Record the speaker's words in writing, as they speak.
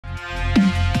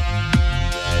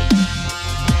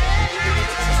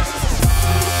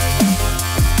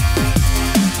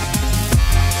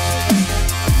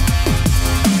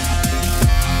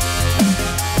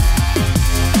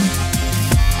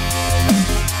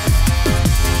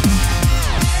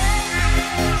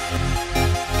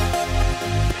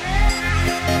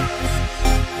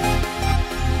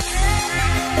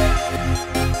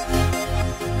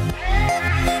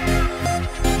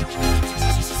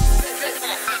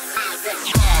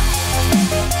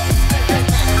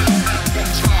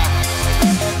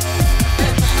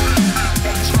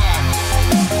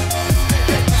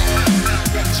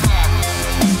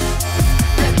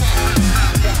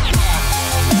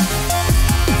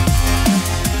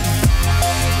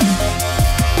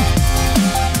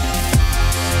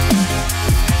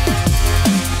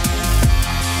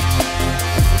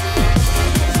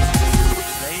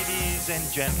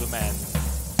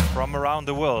around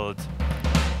the world.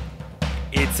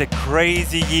 It's a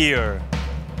crazy year.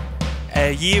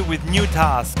 A year with new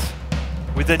tasks,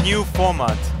 with a new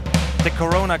format. The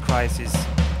corona crisis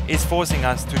is forcing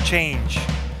us to change,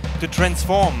 to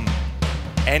transform,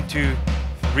 and to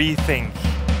rethink.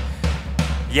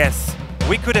 Yes,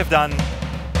 we could have done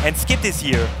and skipped this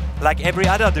year like every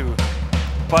other do,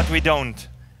 but we don't.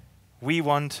 We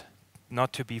want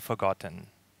not to be forgotten.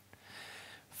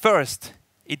 First,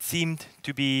 it seemed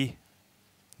to be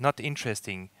not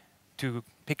interesting to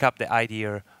pick up the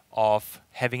idea of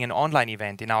having an online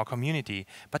event in our community,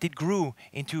 but it grew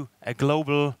into a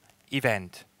global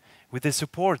event with the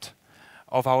support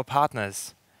of our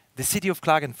partners, the city of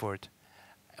Klagenfurt,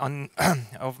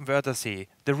 of Wörthersee,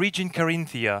 the region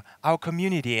Carinthia, our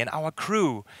community and our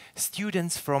crew,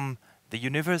 students from the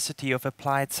University of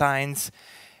Applied Science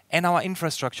and our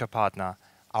infrastructure partner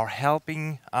are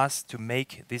helping us to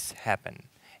make this happen.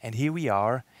 And here we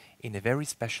are in a very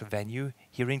special venue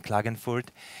here in Klagenfurt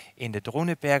in the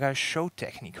Droneberger Show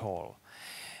Technique Hall.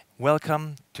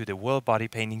 Welcome to the World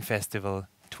Bodypainting Festival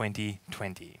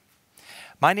 2020.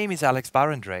 My name is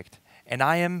Barendregt and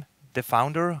I am the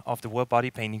founder of the World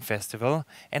Bodypainting Festival,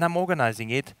 and I'm organizing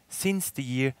it since the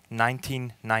year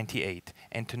 1998.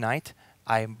 And tonight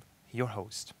I'm your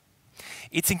host.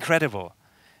 It's incredible.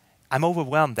 I'm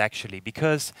overwhelmed actually,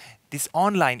 because this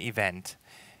online event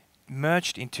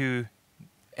merged into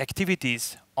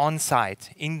activities on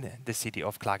site in the city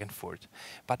of Klagenfurt.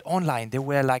 But online there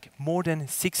were like more than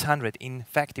 600, in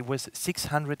fact it was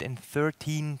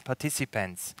 613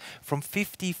 participants from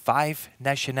 55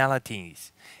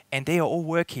 nationalities. And they are all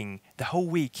working the whole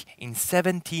week in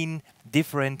 17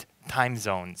 different time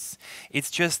zones.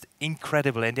 It's just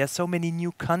incredible, and there are so many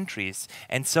new countries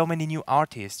and so many new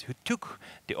artists who took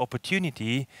the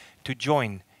opportunity to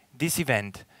join this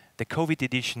event, the COVID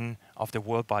edition of the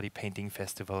World Bodypainting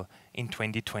Festival in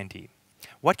 2020.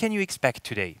 What can you expect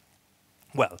today?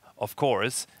 Well, of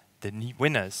course, the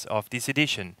winners of this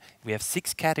edition. We have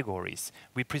 6 categories.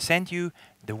 We present you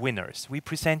the winners. We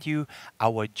present you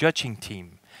our judging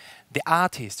team, the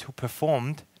artists who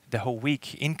performed the whole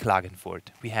week in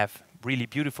Klagenfurt. We have really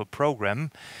beautiful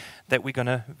program that we're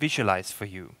gonna visualize for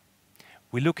you.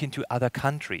 We look into other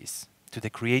countries, to the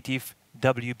creative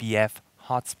WBF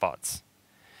hotspots.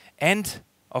 And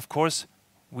of course,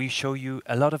 we show you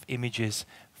a lot of images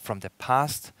from the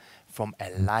past, from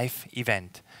a live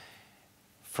event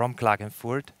from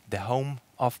Klagenfurt, the home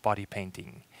of body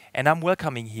painting. And I'm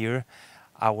welcoming here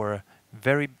our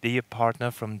very dear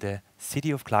partner from the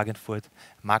city of Klagenfurt,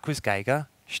 Markus Geiger,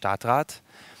 Stadtrat.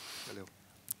 Hello.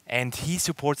 And he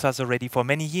supports us already for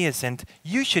many years. And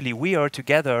usually we are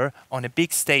together on a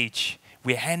big stage.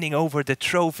 We're handing over the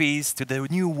trophies to the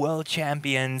new world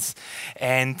champions.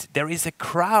 And there is a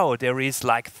crowd. There is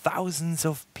like thousands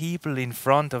of people in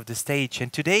front of the stage.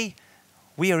 And today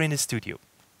we are in a studio.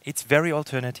 It's very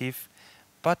alternative,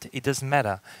 but it doesn't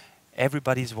matter.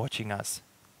 Everybody's watching us.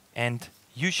 And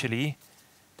usually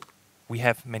we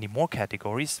have many more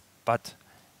categories, but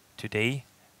today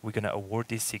we're going to award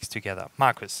these 6 together.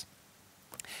 Markus,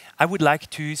 I would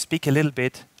like to speak a little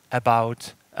bit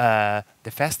about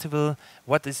the festival.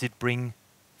 What does it bring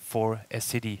for a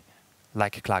city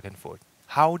like Klagenfurt?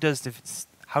 How does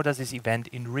this event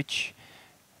enrich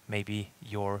maybe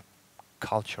your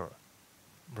culture,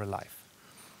 real life?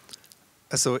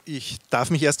 Also ich darf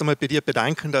mich erst einmal bei dir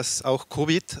bedanken, dass auch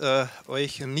Covid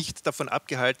euch nicht davon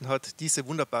abgehalten hat, diese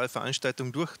wunderbare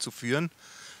Veranstaltung durchzuführen.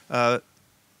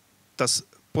 Das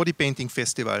Bodypainting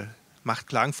Festival macht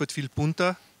Klagenfurt viel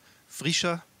bunter,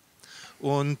 frischer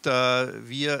und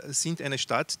wir sind eine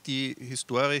Stadt, die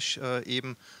historisch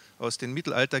eben aus dem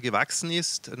Mittelalter gewachsen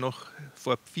ist, noch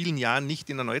vor vielen Jahren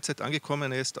nicht in der Neuzeit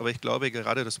angekommen ist, aber ich glaube,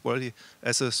 gerade das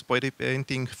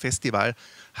Bodypainting Festival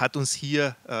hat uns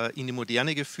hier in die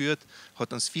Moderne geführt,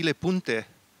 hat uns viele bunte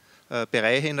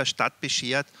Bereiche in der Stadt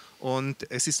beschert und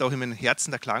es ist auch im Herzen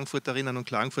der Klagenfurterinnen und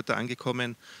Klagenfurter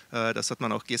angekommen. Das hat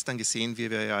man auch gestern gesehen, wie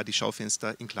wir ja die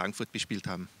Schaufenster in Klagenfurt bespielt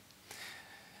haben.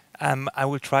 I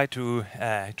will try to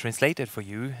translate it for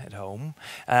you at home.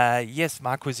 Yes,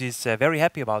 Markus is very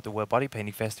happy about the World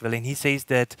Bodypainting Festival, and he says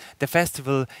that the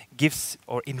festival gives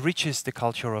or enriches the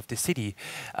culture of the city.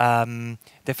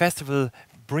 The festival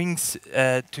brings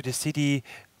to the city,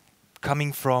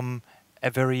 coming from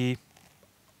a very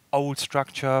old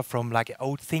structure, from like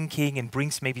old thinking, and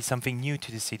brings maybe something new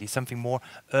to the city, something more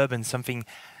urban, something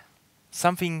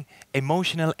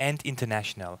emotional and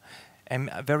international. I'm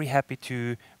very happy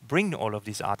to bring all of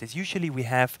these artists. Usually we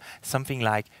have something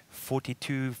like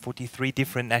 42, 43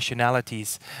 different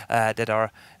nationalities that are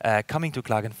coming to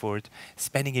Klagenfurt,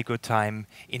 spending a good time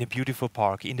in a beautiful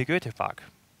park, in the Goethe Park.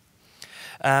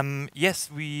 Yes,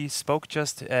 we spoke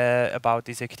just about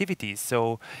these activities.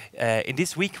 So in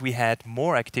this week we had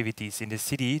more activities in the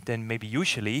city than maybe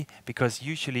usually, because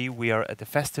usually we are at the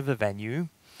festival venue,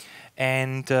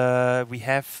 and we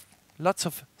have lots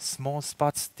of small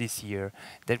spots this year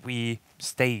that we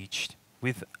staged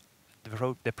with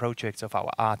the projects of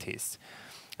our artists.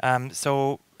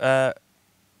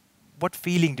 What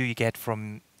feeling do you get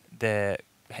from the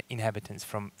inhabitants,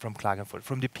 from Klagenfurt,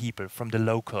 from the people, from the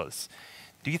locals?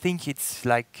 Do you think it's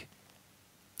like,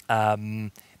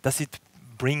 does it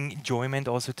bring enjoyment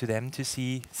also to them to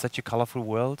see such a colorful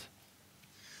world?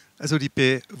 Also die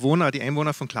Bewohner, die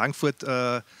Einwohner von Klagenfurt,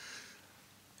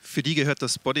 für die gehört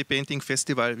das Bodypainting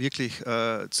Festival wirklich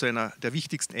zu einer der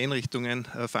wichtigsten Einrichtungen,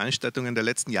 Veranstaltungen der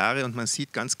letzten Jahre, und man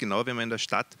sieht ganz genau, wenn man in der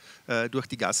Stadt durch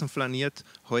die Gassen flaniert,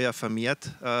 heuer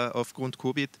vermehrt aufgrund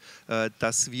Covid,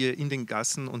 dass wir in den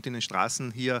Gassen und in den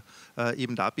Straßen hier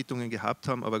eben Darbietungen gehabt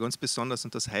haben, aber ganz besonders,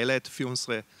 und das Highlight für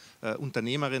unsere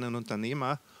Unternehmerinnen und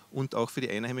Unternehmer und auch für die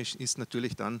Einheimischen ist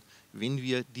natürlich dann, wenn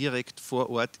wir direkt vor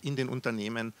Ort in den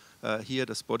Unternehmen hier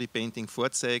das Bodypainting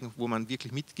vorzeigen, wo man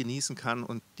wirklich mitgenießen kann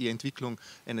und die Entwicklung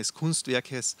eines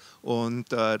Kunstwerkes.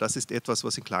 Und das ist etwas,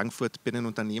 was in Klagenfurt bei den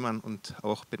Unternehmern und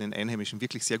auch bei den Einheimischen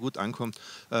wirklich sehr gut ankommt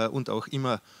und auch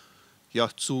immer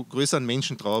zu größeren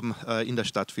Menschentrauben in der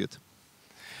Stadt führt.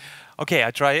 Okay,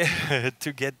 I try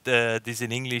to get this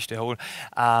in English, the whole.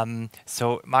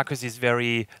 So Markus is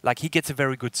very, like, he gets a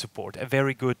very good support, a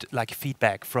very good, like,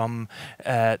 feedback from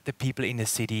the people in the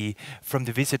city, from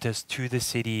the visitors to the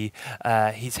city.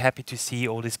 He's happy to see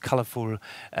all these colorful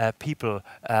people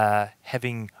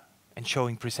having and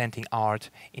showing, presenting art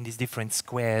in these different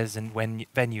squares and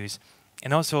venues.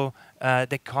 And also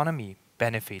the economy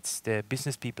benefits. The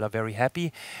business people are very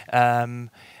happy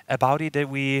about it, that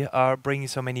we are bringing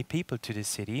so many people to the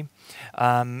city,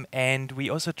 and we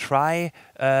also try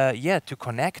to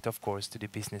connect, of course, to the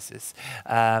businesses.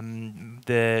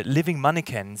 The living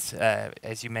mannequins,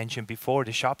 as you mentioned before,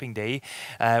 the shopping day,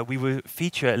 we will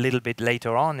feature a little bit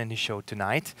later on in the show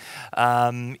tonight,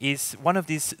 is one of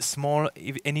these small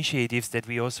initiatives that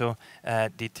we also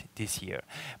did this year.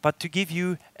 But to give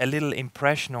you a little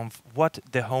impression of what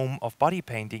the home of body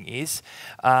painting is,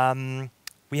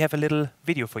 we have a little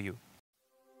video for you.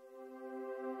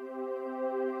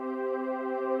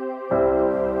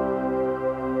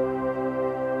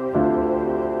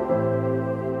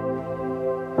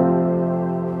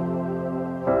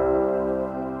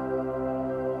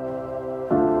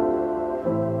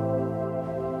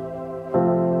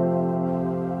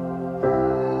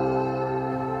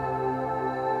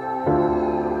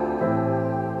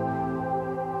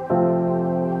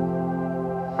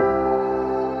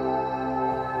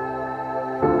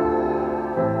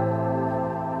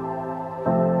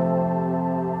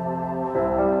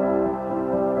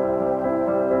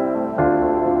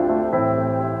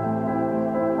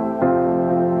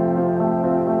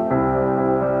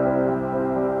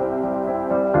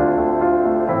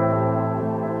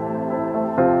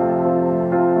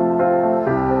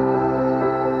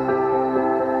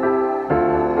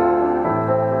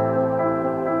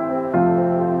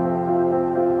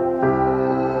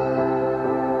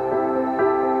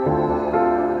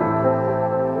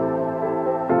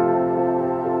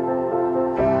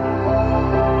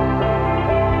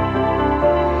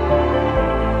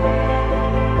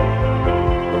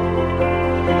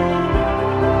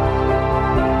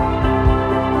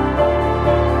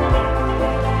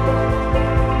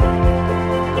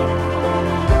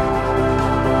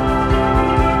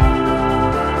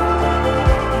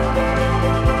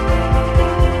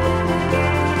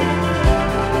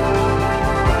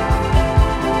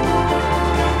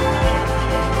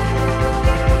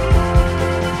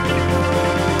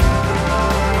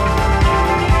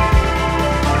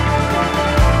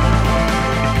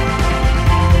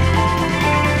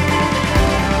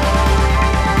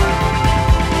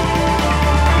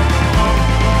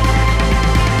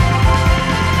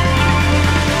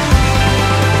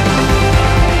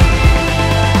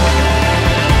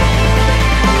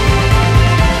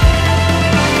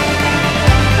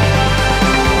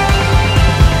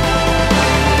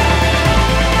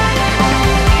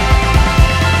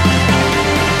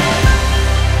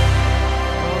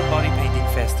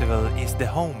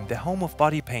 Home of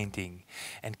body painting,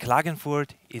 and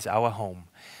Klagenfurt is our home.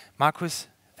 Markus,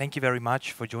 thank you very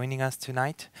much for joining us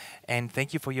tonight, and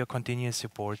thank you for your continuous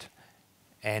support.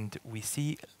 And we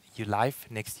see you live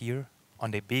next year on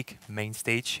the big main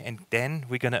stage, and then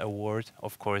we're gonna award,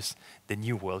 of course, the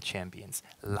new world champions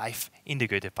live in the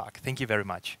Goethe Park. Thank you very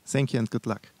much. Thank you and good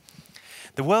luck.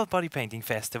 The World Body Painting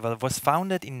Festival was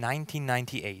founded in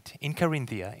 1998 in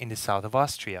Carinthia in the south of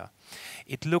Austria.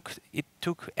 It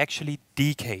took actually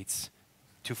decades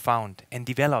to found and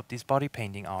develop this body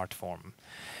painting art form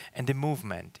and the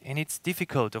movement. And it's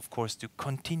difficult, of course, to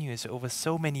continue over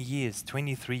so many years,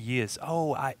 23 years.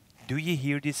 Do you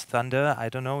hear this thunder? I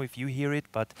don't know if you hear it,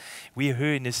 but we're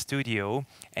here in the studio,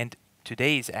 and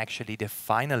today is actually the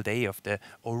final day of the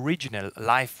original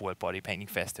live World Body Painting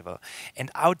Festival. And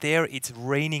out there it's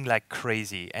raining like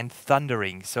crazy and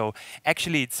thundering. So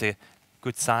actually it's a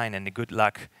good sign and a good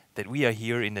luck that we are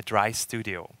here in the dry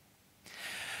studio.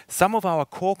 Some of our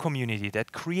core community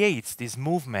that creates this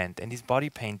movement and this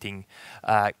body painting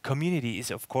community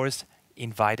is of course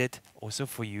invited also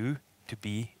for you to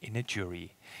be in a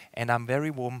jury. And I'm very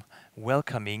warm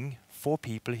welcoming 4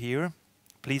 people here.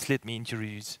 Please let me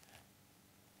introduce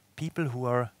people who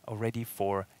are already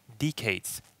for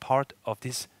decades part of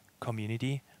this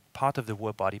community, part of the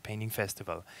World Body Painting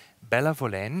Festival. Bella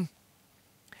Volen,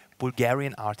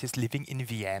 Bulgarian artist living in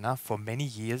Vienna for many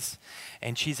years,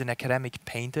 and she's an academic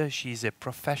painter, she's a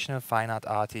professional fine art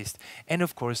artist, and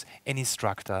of course an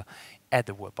instructor at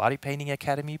the World Body Painting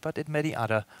Academy, but at many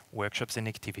other workshops and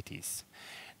activities.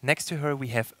 Next to her we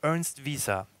have Ernst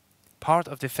Wieser, part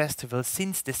of the festival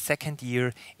since the 2nd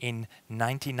year in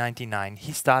 1999.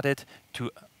 He started to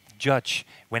judge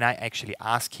when I actually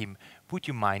asked him, would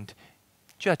you mind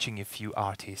judging a few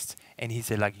artists? And he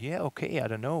said like, yeah, okay, I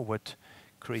don't know what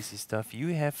crazy stuff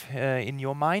you have in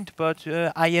your mind, but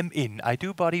I am in. I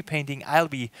do body painting, I'll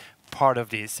be part of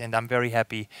this, and I'm very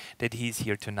happy that he's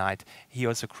here tonight. He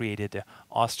also created the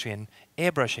Austrian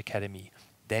Airbrush Academy.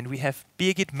 Then we have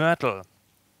Birgit Moertl,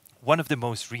 one of the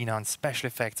most renowned special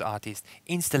effects artists,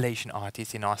 installation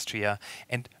artists in Austria,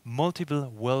 and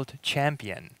multiple world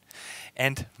champion.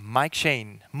 And Mike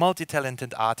Shane,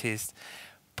 multi-talented artist,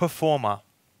 performer,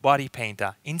 body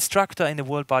painter, instructor in the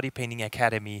World Body Painting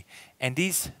Academy. And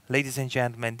these, ladies and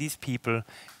gentlemen, these people,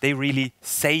 they really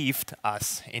saved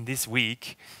us in this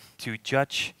week to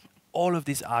judge all of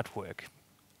this artwork.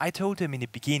 I told them in the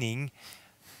beginning,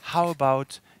 how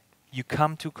about you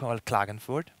come to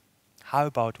Klagenfurt? How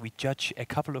about we judge a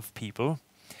couple of people,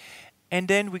 and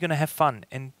then we're gonna have fun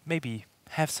and maybe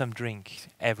have some drink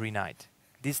every night.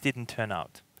 This didn't turn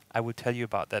out. I will tell you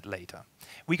about that later.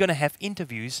 We're gonna have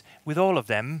interviews with all of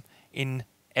them in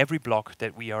every block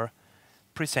that we are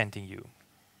presenting you.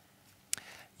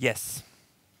 Yes,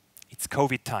 it's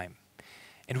COVID time,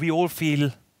 and we all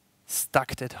feel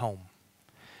stuck at home.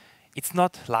 It's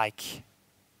not like,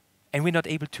 and we're not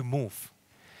able to move.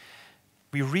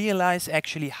 We realize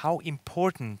actually how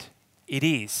important it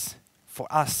is for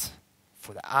us,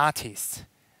 for the artists,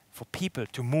 for people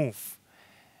to move.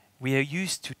 We are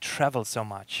used to travel so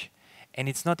much, and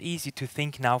it's not easy to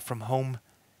think now from home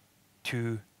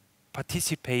to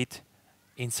participate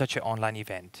in such an online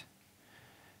event.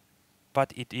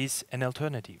 But it is an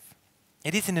alternative.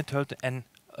 It is an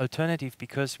alternative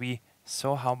because we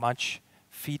saw how much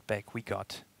feedback we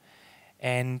got.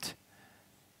 And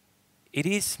it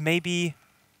is maybe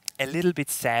a little bit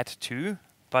sad too,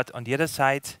 but on the other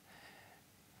side,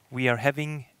 we are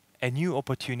having a new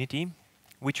opportunity,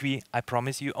 which we, I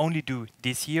promise you, only do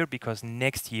this year, because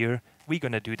next year we're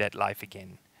gonna do that live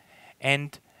again.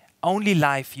 And only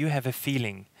live you have a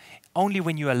feeling. Only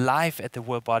when you are live at the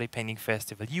World Body Painting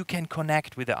Festival, you can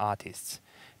connect with the artists.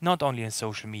 Not only on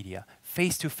social media,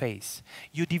 face to face.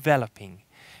 You're developing,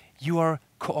 you are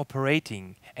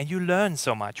cooperating, and you learn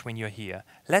so much when you're here.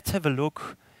 Let's have a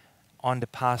look on the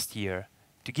past year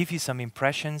to give you some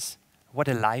impressions what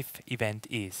a live event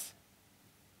is.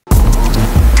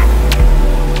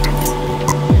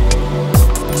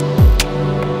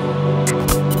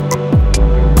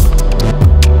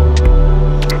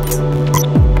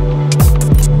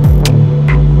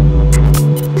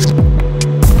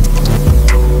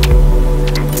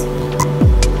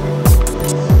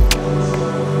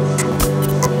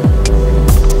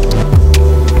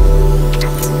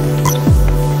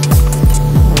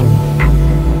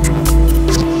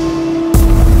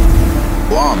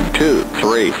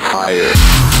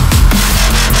 Fire.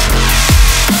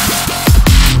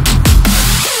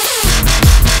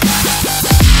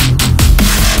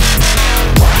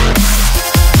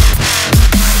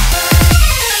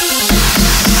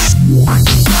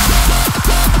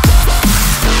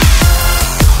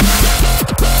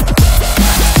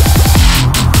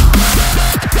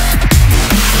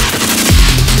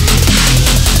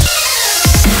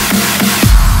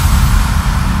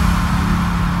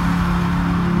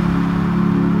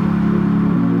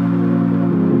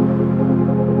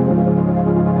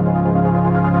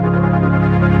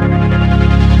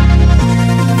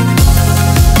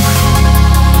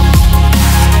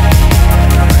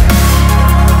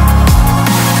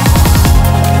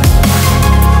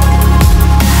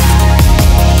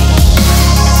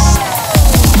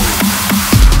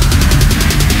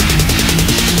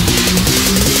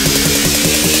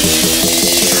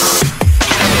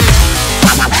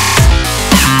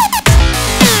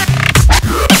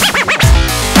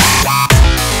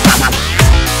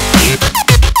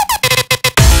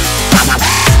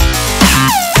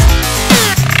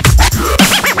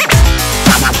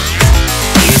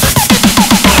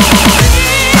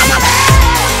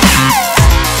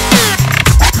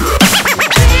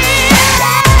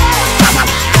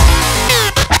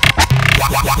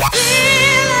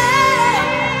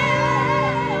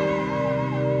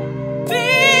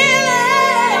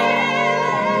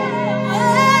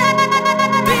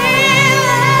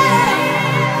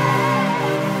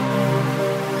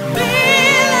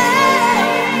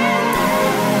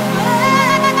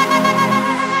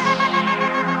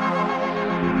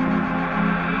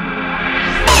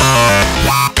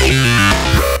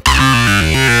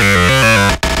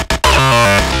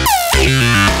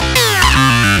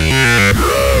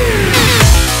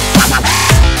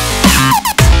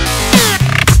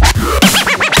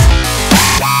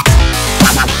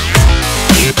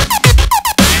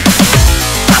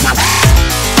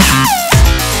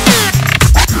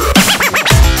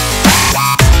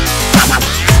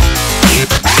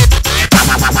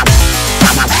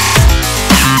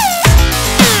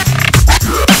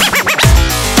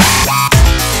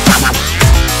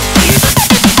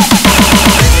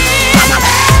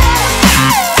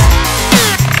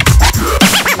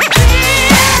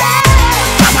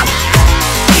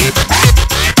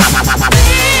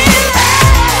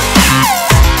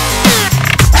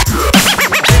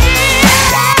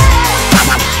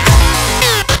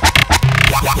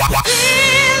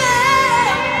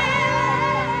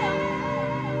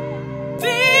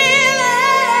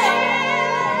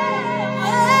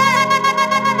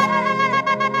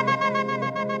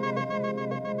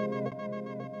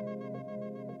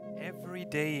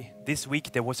 day this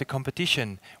week there was a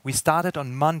competition. We started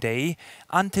on Monday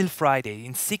until Friday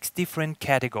in 6 different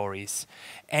categories.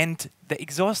 And the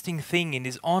exhausting thing in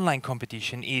this online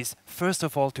competition is, first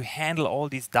of all, to handle all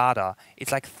this data.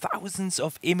 It's like thousands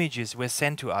of images were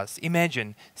sent to us.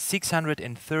 Imagine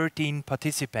 613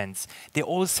 participants. They're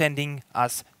all sending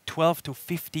us 12 to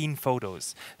 15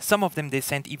 photos. Some of them they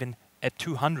sent even at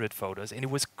 200 photos, and it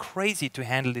was crazy to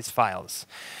handle these files.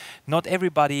 Not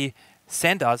everybody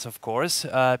sent us, of course,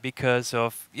 because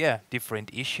of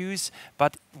different issues,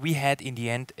 but we had in the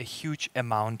end a huge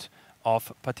amount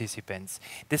of participants.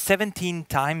 The 17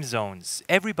 time zones,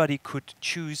 everybody could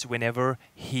choose whenever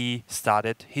he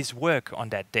started his work on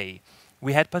that day.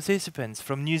 We had participants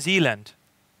from New Zealand,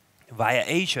 via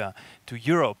Asia to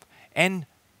Europe, and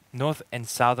North and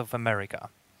South of America.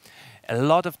 A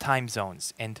lot of time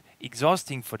zones, and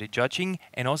exhausting for the judging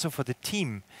and also for the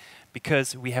team,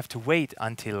 because we have to wait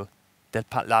until the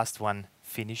last one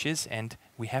finishes and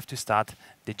we have to start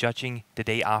the judging the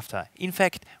day after. In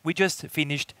fact, we just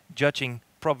finished judging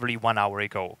probably 1 hour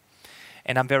ago.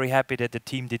 And I'm very happy that the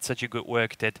team did such a good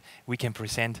work that we can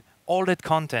present all that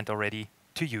content already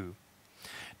to you.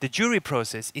 The jury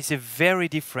process is a very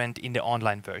different in the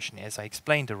online version, as I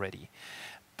explained already.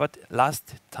 But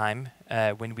last time,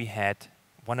 when we had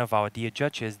one of our dear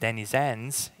judges, Danny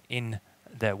Zans, in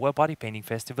the World Body Painting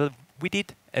Festival, we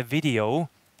did a video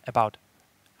about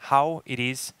how it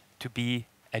is to be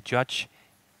a judge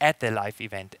at the live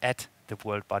event, at the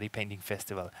World Body Painting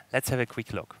Festival. Let's have a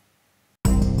quick look.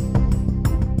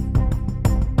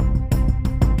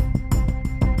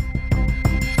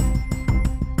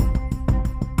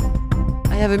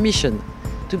 I have a mission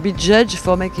to be judged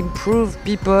for making improve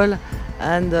people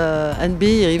and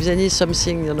be if they need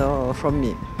something, from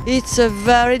me. It's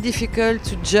very difficult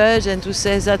to judge and to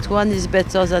say that one is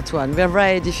better than that one. We're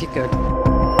very difficult.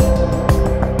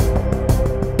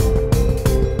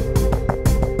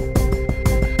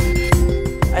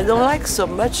 I don't like so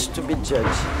much to be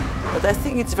judged, but I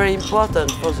think it's very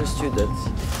important for the students.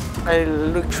 I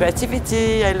look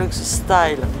creativity, I look the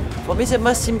style. For me, the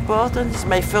most important is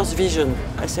my first vision.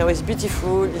 I say, oh, it's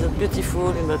beautiful, it's not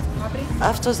beautiful, it's not.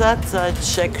 After that, I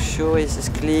check, sure, it's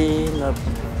clean.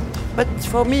 But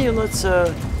for me, it's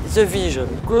a vision.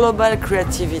 Global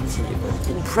creativity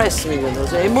impress me,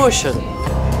 the emotion.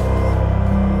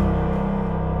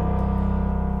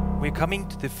 We're coming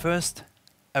to the first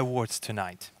awards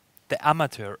tonight, the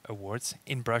Amateur Awards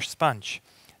in Brush Sponge.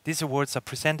 These awards are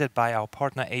presented by our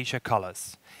partner Asia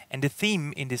Colors, and the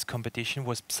theme in this competition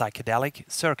was Psychedelic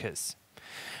Circus.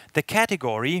 The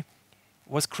category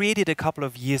was created a couple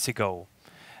of years ago,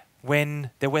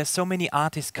 when there were so many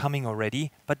artists coming already,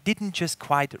 but didn't just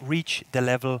quite reach the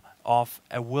level of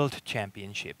a world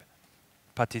championship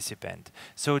participant.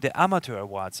 So the Amateur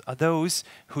Awards are those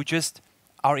who just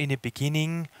are in the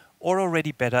beginning or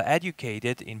already better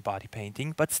educated in body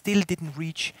painting, but still didn't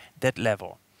reach that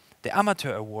level. The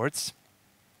Amateur Awards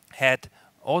had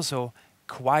also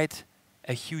quite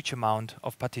a huge amount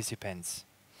of participants.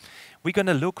 We're going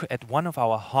to look at one of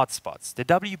our hotspots, the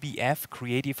WBF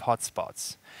Creative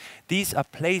Hotspots. These are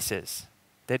places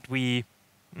that we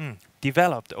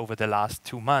developed over the last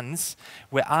 2 months,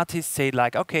 where artists say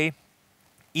like, okay,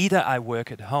 either I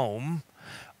work at home,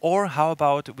 or how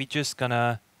about we just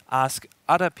gonna ask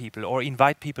other people or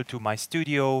invite people to my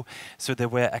studio. So there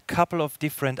were a couple of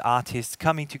different artists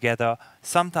coming together,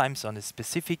 sometimes on a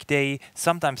specific day,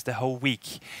 sometimes the whole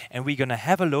week. And we're gonna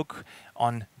have a look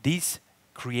on these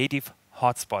creative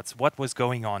hotspots, what was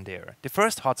going on there. The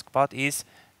first hotspot is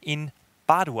in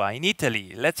Padua, in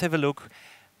Italy. Let's have a look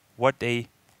what they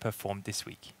performed this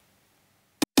week.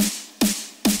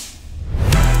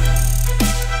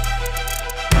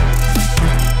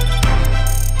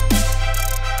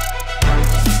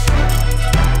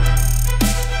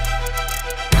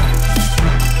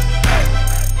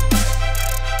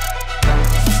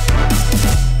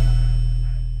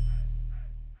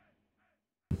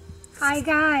 Hi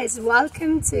guys,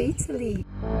 welcome to Italy.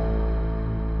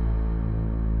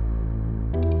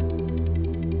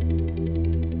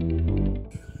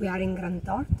 We are in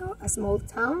Grantorto, a small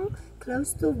town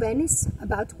close to Venice,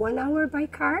 about 1 hour by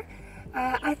car.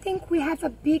 I think we have a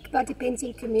big body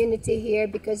painting community here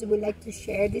because we like to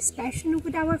share this passion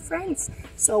with our friends.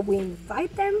 So we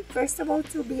invite them, first of all,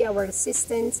 to be our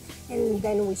assistants, and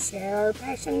then we share our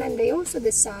passion, and they also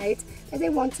decide that they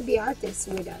want to be artists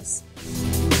with us.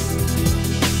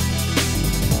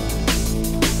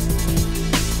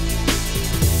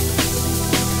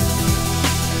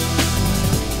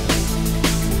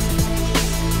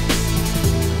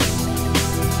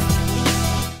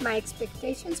 My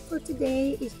expectations for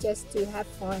today is just to have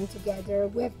fun together.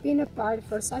 We have been apart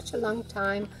for such a long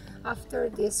time after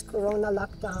this corona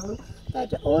lockdown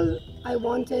that all I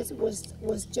wanted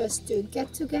was just to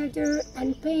get together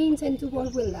and paint and do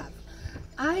what we love.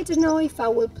 I don't know if I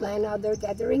will plan other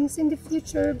gatherings in the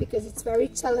future because it's very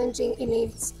challenging. It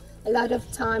needs a lot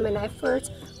of time and effort,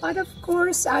 but of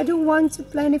course I don't want to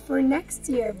plan it for next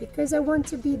year because I want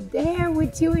to be there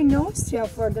with you in Austria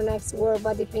for the next World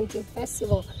Body Painting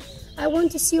Festival. I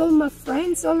want to see all my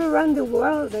friends all around the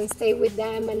world and stay with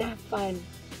them and have fun.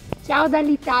 Ciao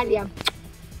dall'Italia.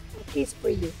 A kiss for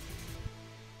you.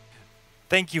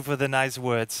 Thank you for the nice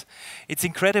words. It's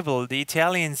incredible. The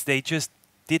Italians, they just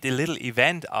did a little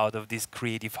event out of this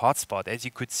creative hotspot, as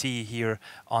you could see here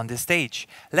on the stage.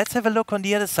 Let's have a look on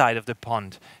the other side of the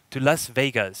pond, to Las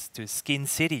Vegas, to Skin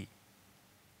City.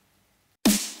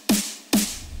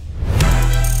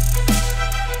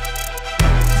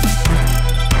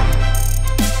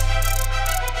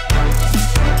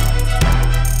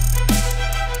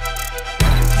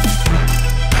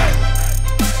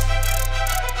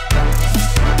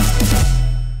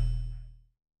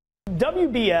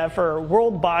 WBF, or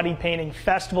World Body Painting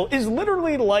Festival, is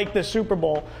literally like the Super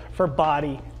Bowl for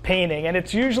body painting, and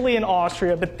it's usually in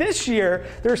Austria, but this year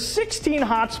there's 16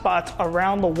 hotspots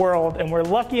around the world, and we're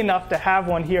lucky enough to have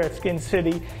one here at Skin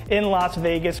City in Las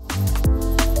Vegas.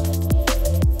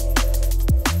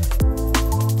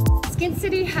 Skin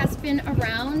City has been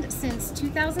around since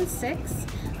 2006.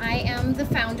 I am the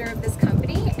founder of this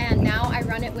company, and now I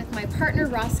run it with my partner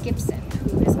Ross Gibson,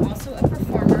 who is also a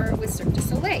performer with Cirque du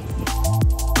Soleil.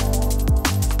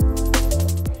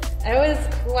 It was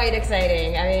quite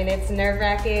exciting. I mean, it's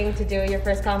nerve-wracking to do your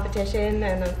first competition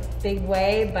in a big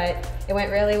way, but it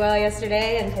went really well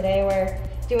yesterday, and today we're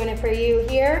doing it for you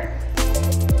here.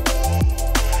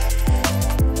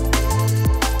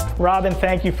 Robin,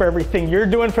 thank you for everything you're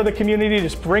doing for the community,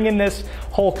 just bringing this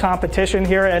whole competition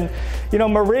here. And, you know,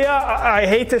 Maria, I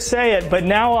hate to say it, but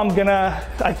now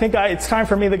I think it's time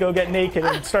for me to go get naked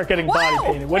and start getting body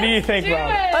painted. What do you think, Robin?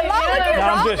 I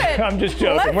love it, I'm just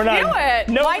joking. Let's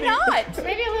do it. Why not?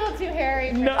 Maybe a little too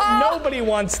hairy. Nobody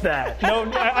wants that. No,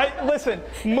 listen,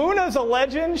 Muna's a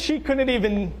legend. She couldn't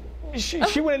even,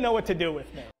 she wouldn't know what to do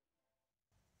with me.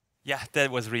 Yeah, that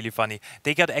was really funny.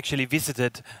 They got actually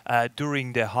visited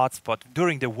during the hotspot,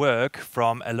 during the work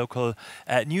from a local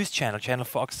news channel, Channel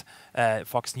Fox,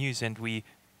 Fox News, and we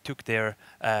took their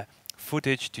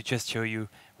footage to just show you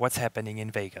what's happening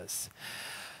in Vegas.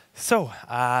 So,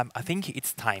 I think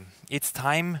it's time. It's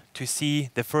time to see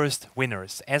the first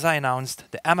winners. As I announced,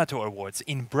 the Amateur Awards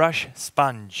in Brush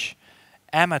Sponge.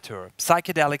 Amateur,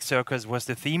 Psychedelic Circus was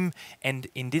the theme, and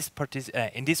in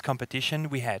this competition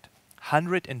we had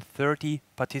 130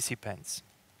 participants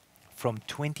from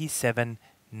 27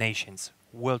 nations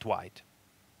worldwide.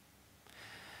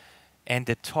 And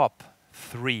the top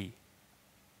 3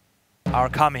 are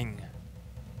coming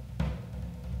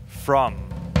from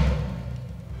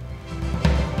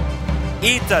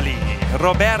Italy,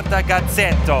 Roberta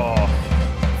Gazzetto.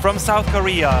 From South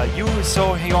Korea, Yoo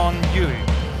So-hyun-yu.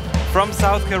 From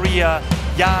South Korea,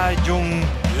 Ya-jung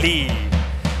Lee.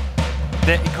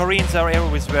 The Koreans are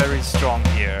always very strong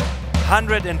here.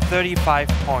 135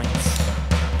 points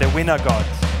the winner got.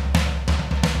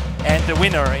 And the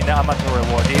winner in the Amateur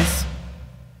Award is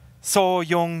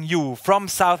So-young-yu from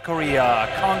South Korea.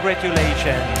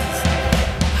 Congratulations.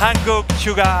 Hanguk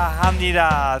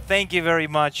축하합니다. Thank you very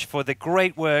much for the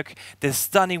great work, the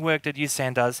stunning work that you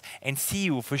sent us, and see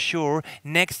you for sure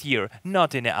next year,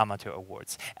 not in the Amateur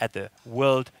Awards, at the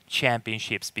World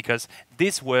Championships, because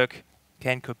this work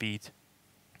can compete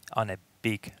on a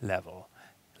big level,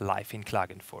 live in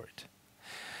Klagenfurt.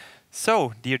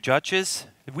 So, dear judges,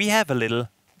 we have a little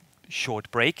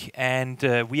short break, and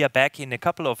we are back in a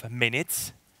couple of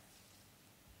minutes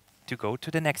to go to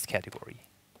the next category.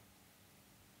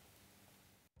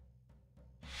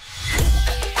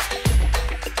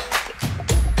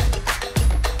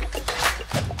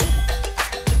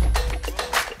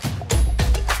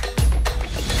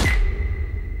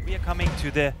 We are coming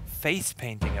to the Face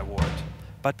Painting Award.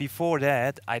 But before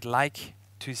that, I'd like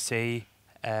to say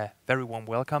a very warm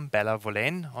welcome, Bella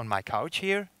Volen, on my couch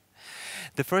here.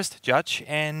 The first judge,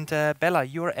 and Bella,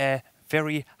 you're a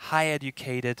very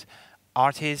high-educated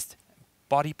artist,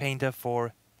 body painter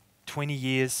for 20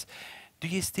 years. Do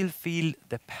you still feel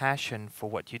the passion for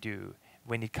what you do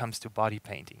when it comes to body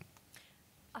painting?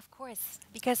 Of course,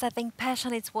 because I think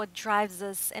passion is what drives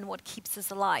us and what keeps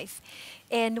us alive.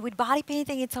 And with body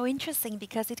painting, it's so interesting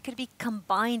because it could be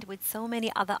combined with so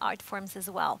many other art forms as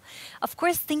well. Of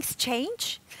course, things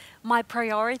change. My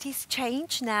priorities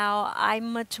change now. I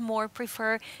much more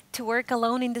prefer to work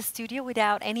alone in the studio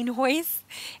without any noise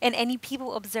and any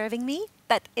people observing me.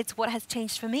 That it's what has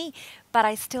changed for me, but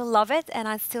I still love it and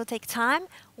I still take time.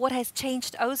 What has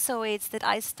changed also is that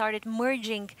I started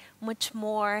merging much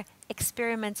more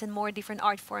experiments and more different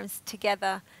art forms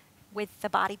together with the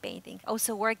body painting.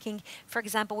 Also working, for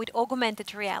example, with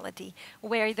augmented reality,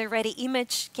 where the ready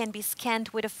image can be scanned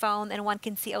with a phone and one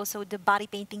can see also the body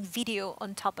painting video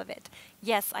on top of it.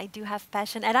 Yes, I do have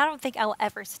passion, and I don't think I'll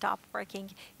ever stop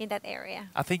working in that area.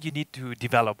 I think you need to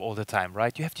develop all the time,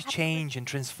 right? You have to change and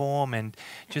transform, and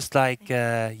just like,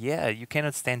 yeah, you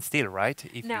cannot stand still, right?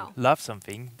 If you love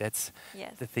something, that's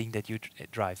the thing that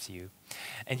drives you.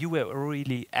 And you were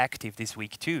really active this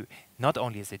week too, not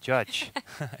only as a judge.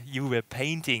 You were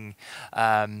painting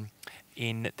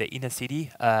in the inner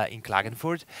city, in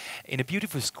Klagenfurt, in a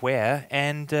beautiful square.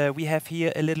 And we have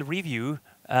here a little review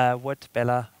what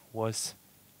Bella was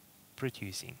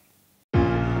producing.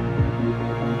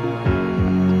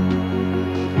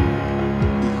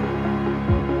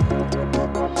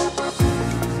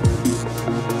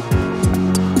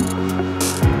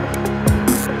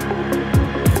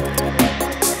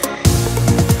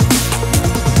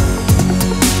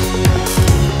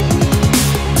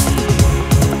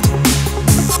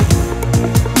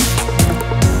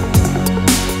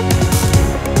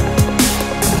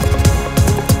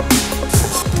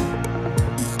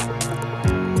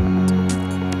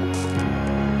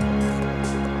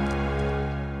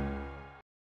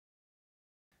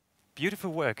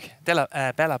 Beautiful work.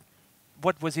 Bella,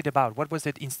 what was it about? What was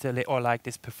it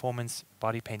this performance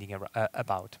body painting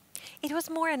about? It was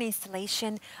more an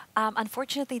installation.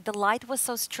 Unfortunately, the light was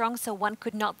so strong, so one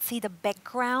could not see the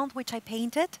background which I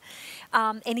painted.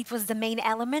 And it was the main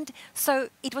element. So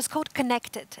it was called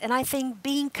Connected. And I think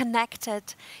being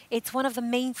connected, it's one of the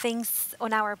main things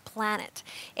on our planet.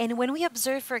 And when we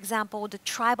observe, for example, the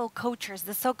tribal cultures,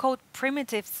 the so-called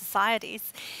primitive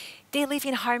societies, they live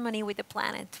in harmony with the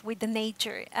planet, with the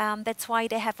nature. That's why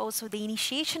they have also the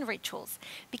initiation rituals,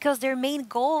 because their main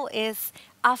goal is,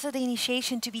 after the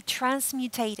initiation, to be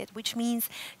transmutated, which means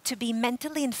to be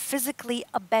mentally and physically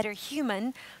a better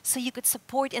human, so you could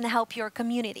support and help your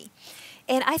community.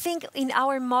 And I think in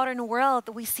our modern world,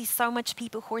 we see so much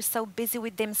people who are so busy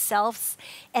with themselves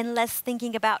and less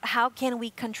thinking about how can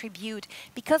we contribute.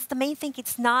 Because the main thing,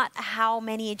 it's not how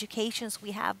many educations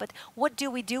we have, but what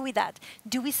do we do with that?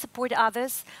 Do we support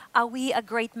others? Are we a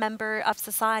great member of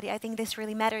society? I think this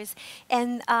really matters.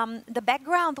 And the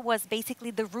background was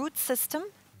basically the root system.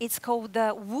 It's called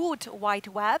the wood wide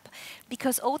web,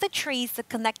 because all the trees are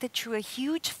connected through a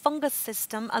huge fungus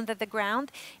system under the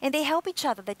ground, and they help each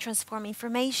other. They transform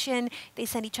information, they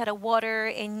send each other water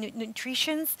and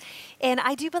nutrition. And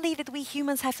I do believe that we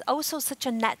humans have also such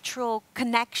a natural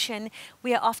connection.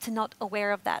 We are often not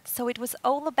aware of that. So it was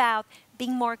all about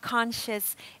being more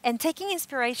conscious and taking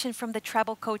inspiration from the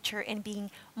tribal culture and being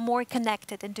more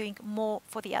connected and doing more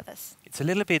for the others. It's a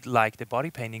little bit like the body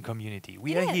painting community.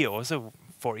 We are here also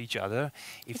for each other.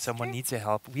 If someone needs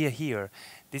help, we are here.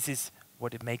 This is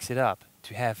what it makes it up,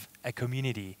 to have a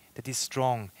community that is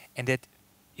strong and that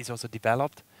is also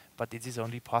developed, but it is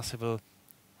only possible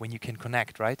when you can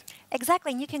connect, right?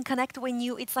 Exactly, and you can connect when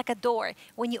it's like a door.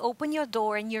 When you open your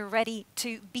door and you're ready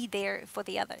to be there for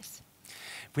the others.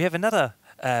 We have another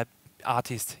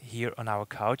artist here on our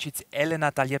couch. It's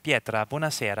Elena Tagliapietra.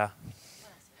 Buonasera.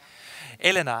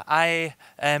 Elena, I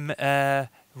am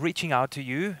reaching out to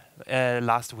you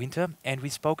last winter, and we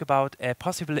spoke about a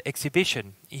possible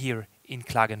exhibition here in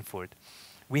Klagenfurt.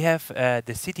 We have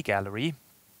the City Gallery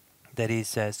that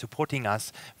is supporting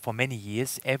us for many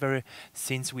years. Ever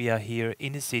since we are here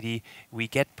in the city, we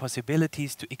get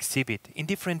possibilities to exhibit in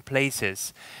different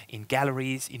places, in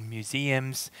galleries, in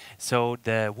museums, so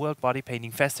the World Body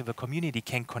Painting Festival community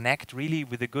can connect really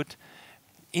with a good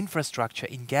infrastructure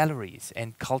in galleries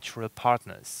and cultural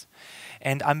partners.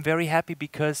 And I'm very happy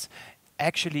because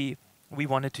actually we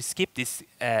wanted to skip this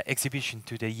exhibition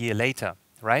to the year later,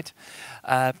 right?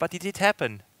 But it did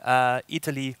happen.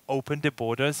 Italy opened the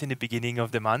borders in the beginning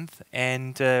of the month,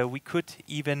 and we could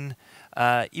even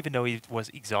though it was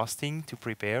exhausting to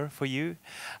prepare for you,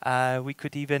 we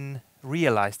could even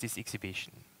realize this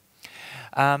exhibition.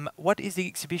 What is the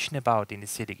exhibition about in the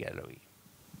City Gallery?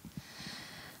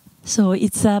 So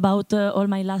it's about all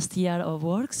my last year of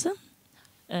works.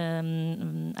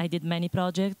 I did many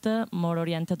projects, more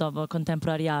oriented of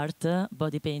contemporary art,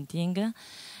 body painting.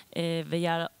 They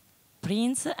are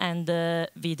prints and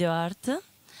video art,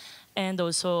 and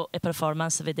also a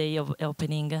performance the day of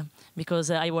opening,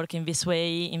 because I work in this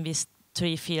way, in these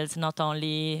 3 fields, not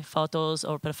only photos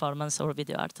or performance or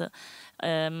video art.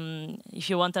 If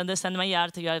you want to understand my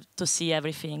art, you have to see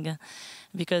everything,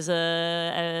 because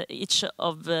each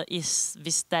of these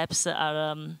steps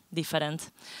are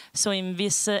different. So in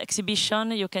this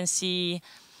exhibition, you can see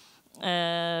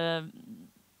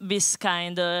this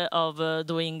kind of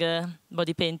doing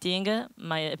body painting,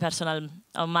 my personal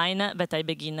of mine, that I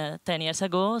began 10 years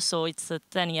ago, so it's a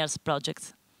 10 years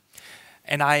project.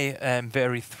 And I am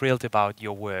very thrilled about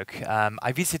your work.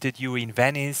 I visited you in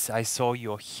Venice. I saw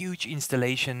your huge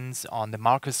installations on the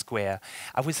Market Square.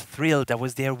 I was thrilled. I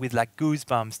was there with like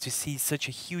goosebumps to see such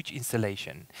a huge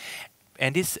installation.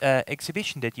 And this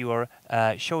exhibition that you are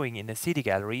showing in the city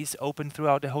gallery is open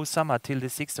throughout the whole summer till the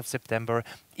 6th of September.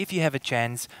 If you have a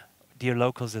chance, dear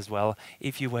locals as well,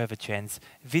 if you have a chance,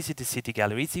 visit the city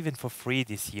gallery. It's even for free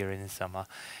this year in the summer.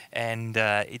 And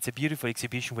it's a beautiful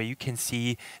exhibition where you can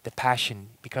see the passion,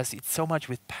 because it's so much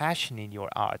with passion in your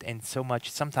art, and so much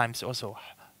sometimes also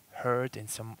hurt and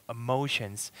some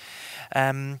emotions.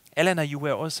 Elena, you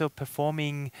were also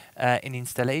performing an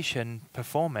installation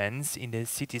performance in the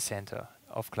city center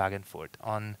of Klagenfurt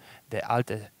on the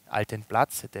Alten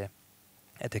Platz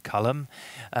at the column.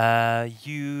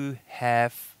 You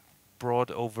have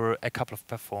brought over a couple of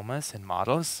performers and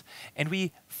models, and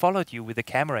we followed you with the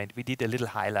camera and we did a little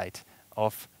highlight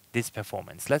of this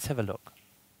performance. Let's have a look.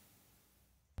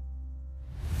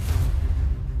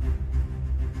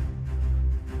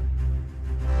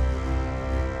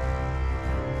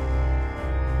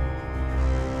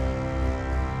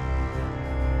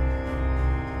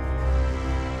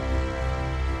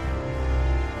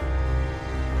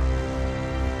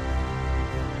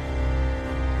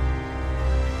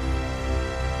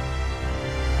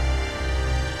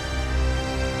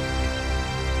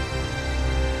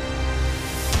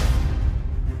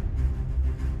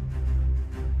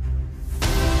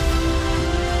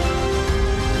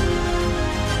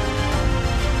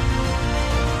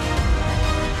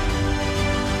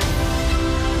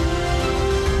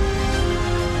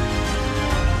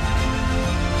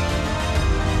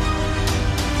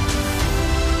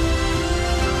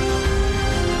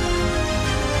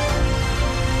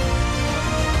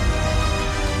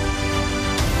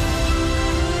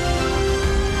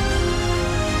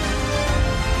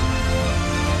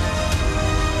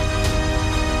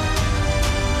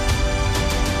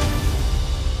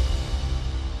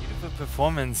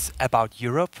 Performance about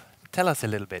Europe. Tell us a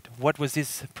little bit. What was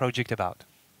this project about?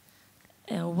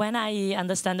 When I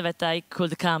understand that I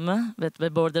could come, that the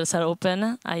borders are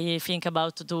open, I think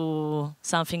about to do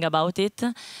something about it,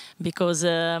 because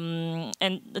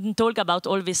and talk about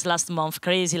all this last month,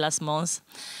 crazy last month,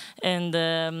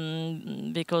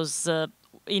 and because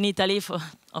in Italy,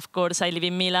 of course, I live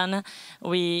in Milan.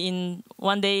 In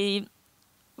one day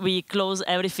we close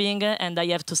everything, and I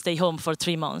have to stay home for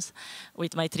 3 months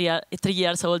with my 3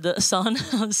 years old son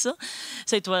also.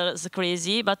 So it was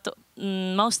crazy, but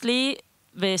mostly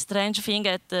the strange thing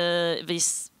at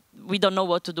we don't know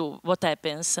what to do, what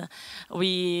happens.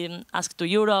 We ask to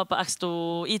Europe, ask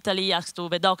to Italy, ask to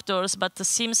the doctors, but it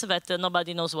seems that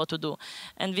nobody knows what to do.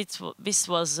 And this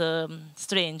was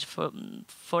strange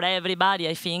for everybody,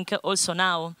 I think, also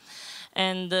now.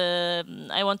 And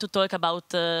I want to talk about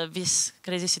this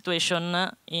crazy situation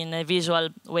in a visual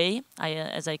way,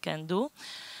 as I can do,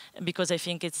 because I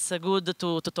think it's good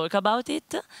to talk about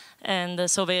it. And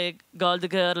so the gold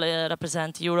girl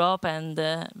represents Europe, and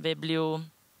the blue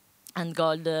and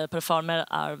gold performer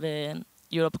are the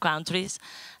Europe countries.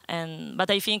 But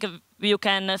I think you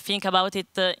can think about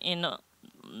it in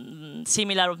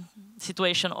similar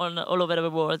situation all over the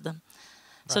world.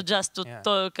 Right. So just to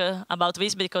talk about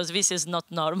this, because this is not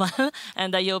normal,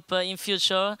 and I hope in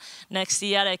future, next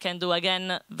year, I can do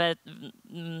again that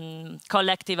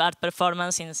collective art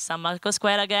performance in San Marco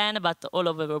Square again, but all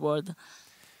over the world.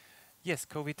 Yes,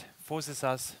 COVID forces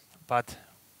us, but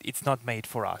it's not made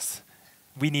for us.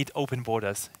 We need open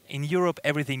borders. In Europe,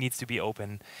 everything needs to be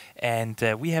open, and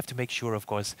we have to make sure, of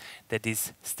course, that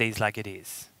this stays like it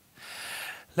is.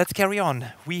 Let's carry on.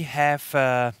 We have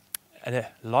a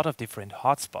lot of different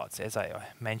hotspots, as I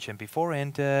mentioned before,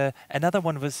 and another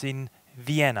one was in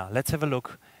Vienna. Let's have a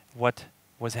look what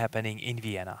was happening in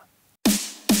Vienna.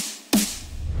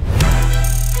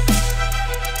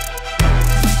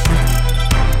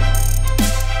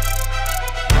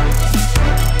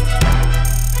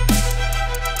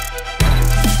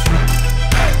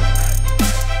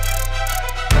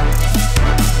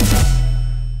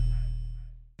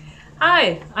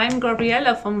 Hi, I'm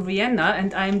Gabriella from Vienna,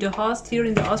 and I'm the host here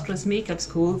in the Austria's Makeup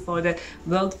School for the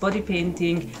World Body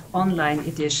Painting online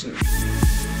edition.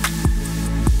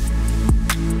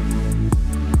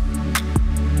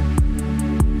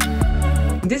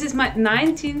 This is my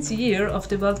 19th year of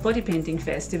the World Body Painting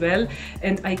Festival,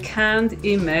 and I can't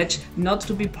imagine not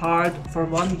to be part for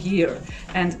 1 year.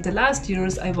 And the last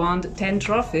years I won 10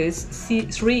 trophies,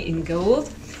 3 in gold.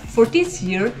 For this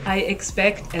year I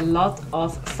expect a lot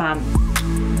of fun.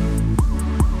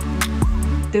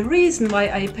 The reason why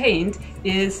I paint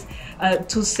is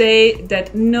to say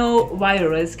that no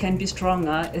virus can be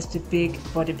stronger as the big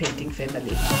body painting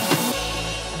family.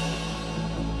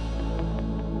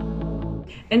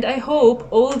 And I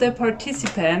hope all the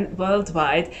participants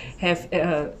worldwide have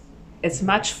as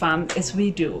much fun as we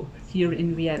do here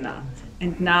in Vienna.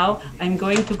 And now I'm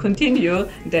going to continue,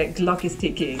 the clock is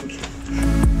ticking.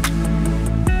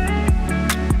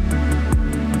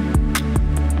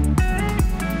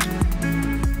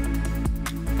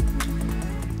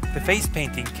 The face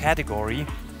painting category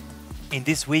in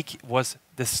this week was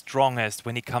the strongest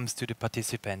when it comes to the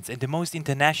participants and the most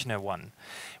international one.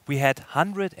 We had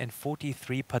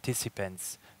 143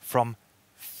 participants from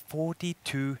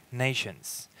 42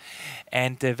 nations.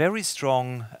 And the very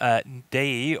strong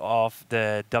day of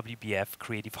the WBF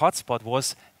Creative Hotspot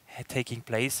was taking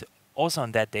place also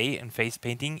on that day in face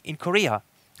painting in Korea.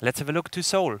 Let's have a look to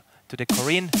Seoul, to the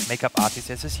Korean Makeup Artists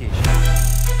Association.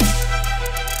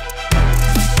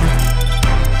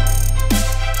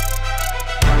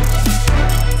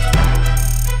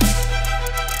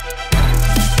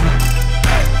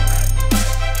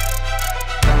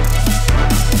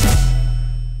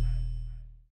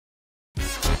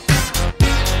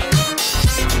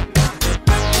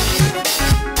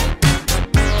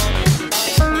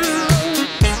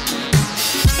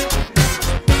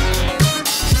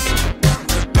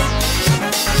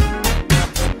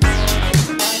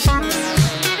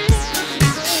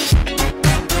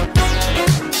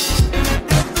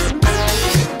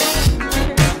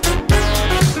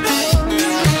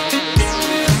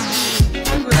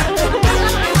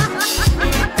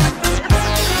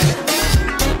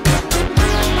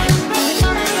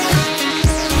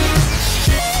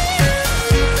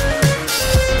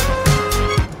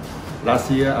 Last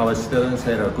year, our students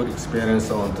had a good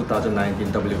experience on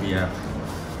 2019 WBF.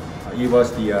 It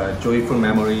was the joyful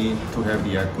memory to have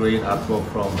the great artwork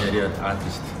from various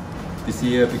artists. This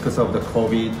year, because of the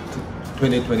COVID,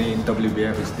 2020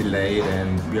 WBF is delayed,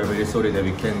 and we are very sorry that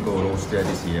we can't go to Austria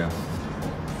this year.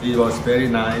 It was very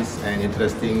nice and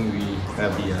interesting. We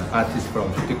have the artists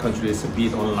from 50 countries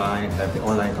meet online, have the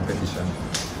online competition.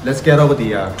 Let's get over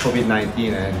the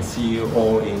COVID-19 and see you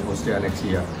all in Austria next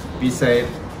year. Be safe.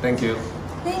 Thank you.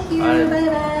 Thank you. Bye.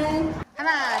 Bye-bye.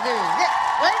 하나, 둘, 셋.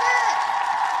 화이팅!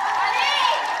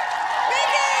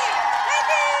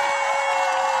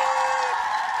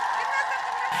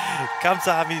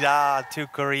 Kamsahamnida to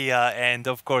Korea, and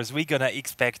of course we're gonna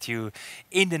expect you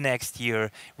in the next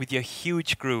year with your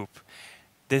huge group.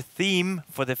 The theme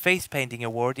for the Face Painting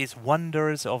Award is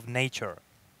Wonders of Nature,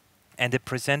 and it's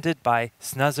presented by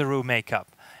Snazaru Makeup,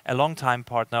 a long-time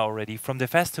partner already from the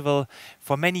festival.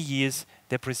 For many years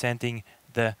they're presenting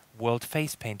the World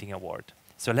Face Painting Award.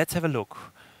 So let's have a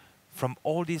look from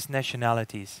all these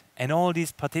nationalities and all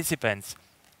these participants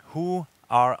who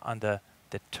are under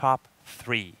the top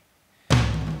 3.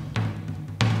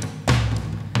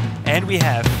 And we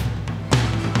have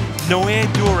Noé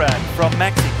Duran from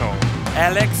Mexico,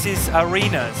 Alexis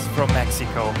Arenas from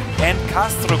Mexico, and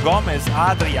Castro Gomez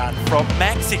Adrian from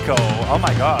Mexico. Oh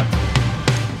my God.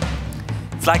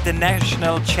 It's like the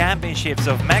national championships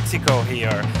of Mexico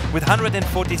here with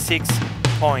 146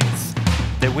 points.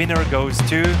 The winner goes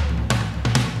to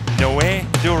Noé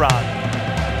Duran.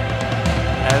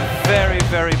 A very,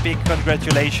 very big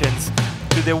congratulations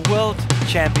to the World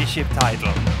Championship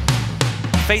title.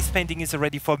 Face painting is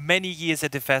already for many years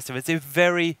at the festival. It's a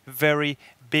very, very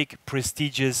big,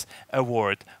 prestigious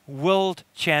award. World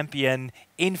champion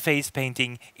in face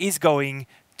painting is going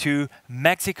to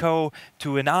Mexico,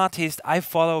 to an artist I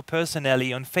follow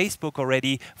personally on Facebook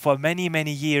already for many,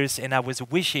 many years, and I was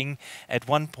wishing at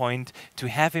one point to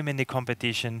have him in the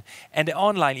competition, and the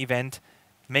online event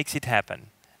makes it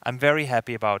happen. I'm very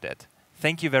happy about it.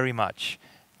 Thank you very much.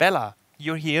 Bella,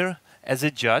 you're here as a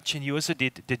judge, and you also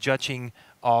did the judging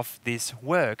of this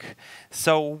work.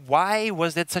 So why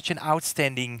was that such an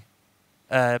outstanding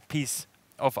piece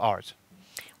of art?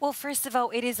 Well, first of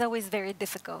all, it is always very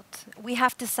difficult. We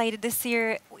have to say that this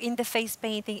year in the face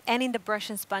painting and in the brush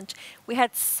and sponge, we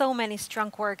had so many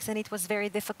strong works and it was very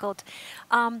difficult.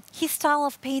 His style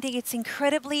of painting, it's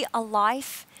incredibly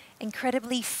alive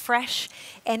incredibly fresh,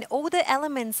 and all the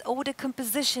elements, all the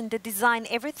composition, the design,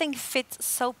 everything fits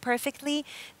so perfectly.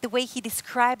 The way he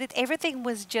described it, everything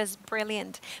was just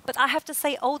brilliant. But I have to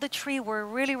say, all the three were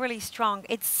really, really strong.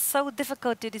 It's so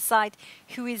difficult to decide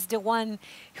who is the one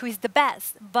who is the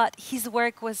best, but his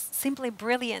work was simply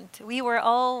brilliant. We were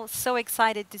all so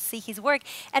excited to see his work,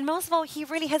 and most of all, he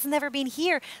really has never been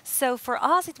here. So for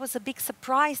us, it was a big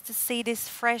surprise to see this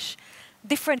fresh,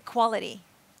 different quality.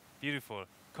 Beautiful.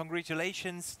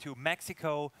 Congratulations to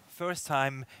Mexico, first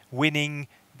time winning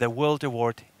the World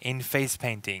Award in face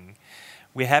painting.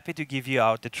 We're happy to give you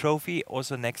out the trophy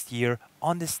also next year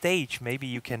on the stage. Maybe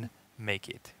you can make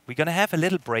it. We're going to have a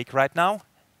little break right now,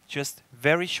 just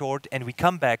very short, and we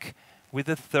come back with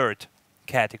the third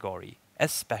category, a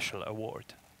special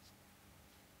award.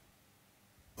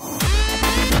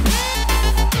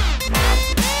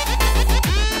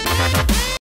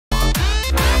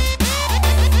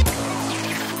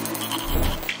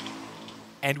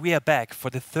 And we are back for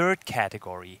the third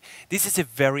category. This is a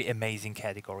very amazing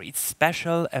category. It's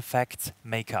special effects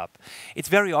makeup. It's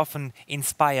very often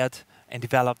inspired and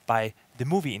developed by the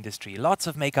movie industry. Lots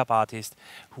of makeup artists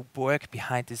who work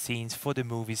behind the scenes for the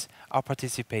movies are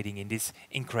participating in this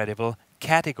incredible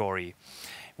category.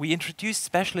 We introduced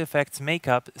special effects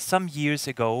makeup some years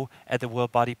ago at the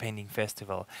World Body Painting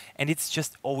Festival. And it's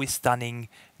just always stunning,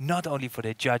 not only for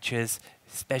the judges,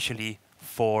 especially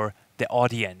for the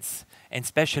audience, and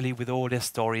especially with all the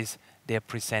stories they're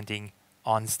presenting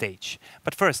on stage.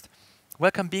 But first,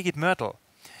 welcome Birgit Moertl.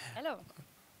 Hello.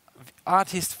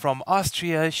 Artist from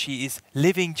Austria. She is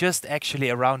living just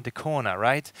actually around the corner,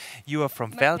 right? You are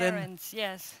from My Volen. parents,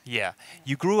 yes. Yeah.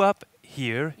 You grew up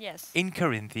here Yes. in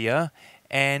Carinthia,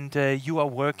 and you are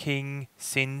working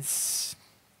since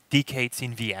decades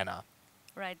in Vienna.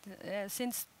 Right,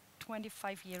 since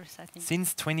 25 years, I think.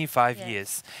 Since 25 Yes.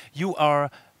 years. You are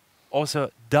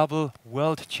also double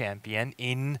world champion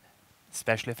in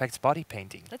special effects body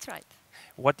painting. That's right.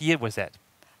 What year was that?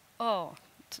 Oh,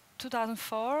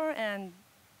 2004 and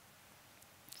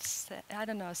I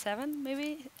don't know, 7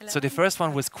 maybe? 11? So the first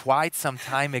one was quite some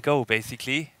time ago,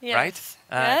 basically, Yes.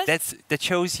 right? Yes.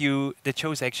 That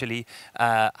shows actually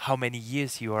how many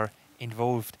years you are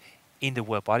involved in the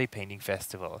World Body Painting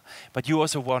Festival. But you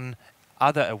also won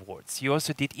other awards. You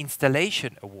also did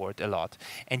installation award a lot,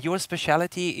 and your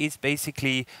specialty is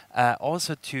basically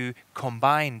also to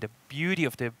combine the beauty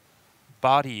of the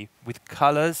body with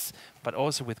colors, but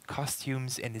also with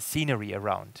costumes and the scenery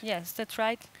around. Yes, that's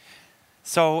right.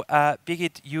 So,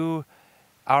 Birgit, you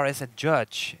are as a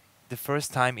judge the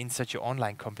first time in such an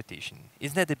online competition.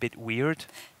 Isn't that a bit weird?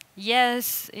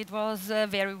 Yes, it was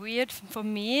very weird for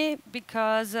me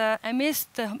because I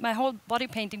missed my whole body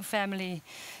painting family.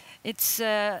 It's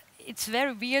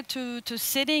very weird to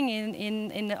sitting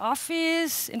in the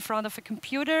office in front of a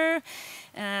computer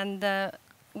and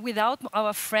without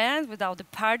our friends, without the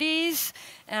parties,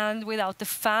 and without the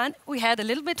fun. We had a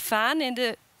little bit fun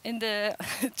in the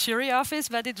jury office,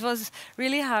 but it was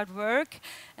really hard work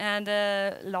and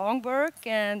long work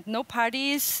and no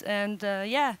parties and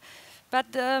yeah.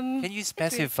 But can you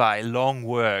specify long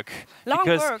work? Long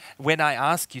because work. when I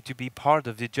asked you to be part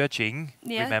of the judging,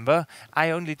 Yeah. remember,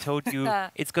 I only told you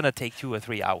it's going to take 2 or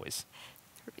 3 hours.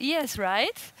 Yes,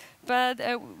 right. But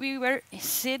we were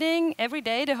sitting every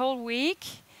day the whole week.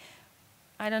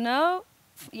 I don't know.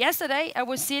 Yesterday I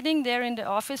was sitting there in the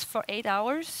office for 8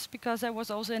 hours because I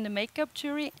was also in the makeup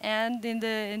jury and in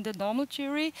the normal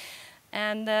jury.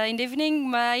 And in the evening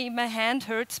my hand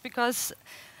hurts because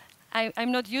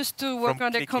I'm not used to work From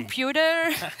on the clicking.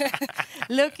 computer.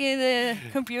 Look at the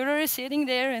computer sitting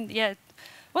there, and yeah, it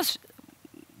was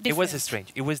different. It was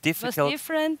strange. It was difficult. It was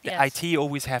different. The Yes. IT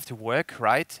always have to work,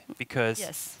 right? Because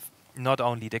Yes. not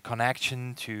only the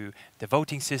connection to the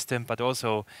voting system, but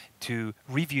also to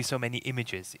review so many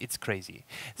images. It's crazy.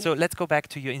 So let's go back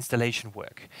to your installation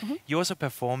work. You also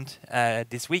performed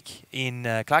this week in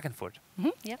Klagenfurt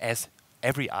Yeah. as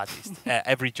every artist,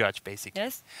 every judge, basically.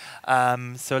 Yes.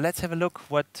 So let's have a look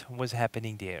what was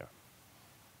happening there.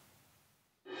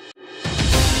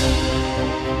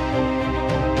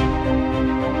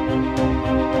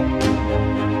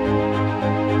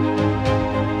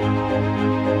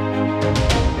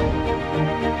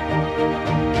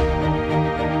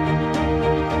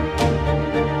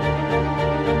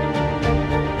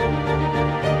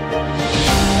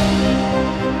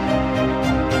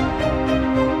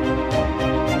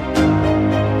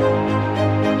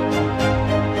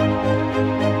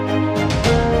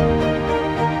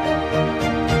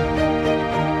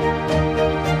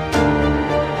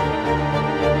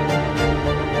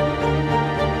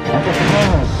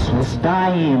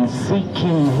 dying,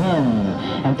 seeking him,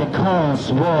 and the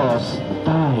cause was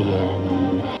dying.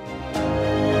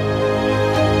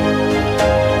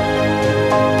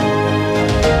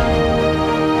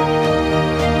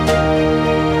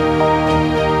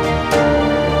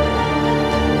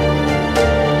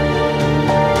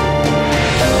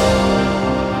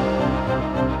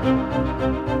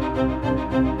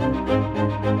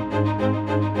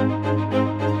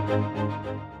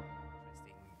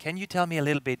 Can you tell me a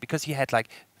little bit, because you had like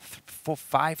 4,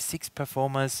 5, 6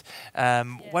 performers?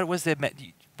 What was the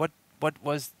what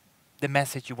was the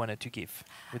message you wanted to give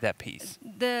with that piece?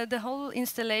 The whole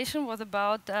installation was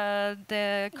about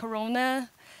the corona,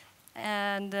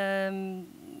 and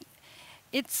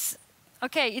it's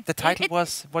okay. The title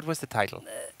was, what was the title?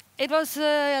 It was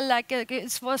like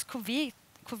it was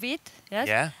COVID, yes.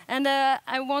 Yeah. And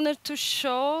I wanted to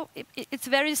show it's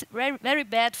very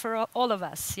bad for all of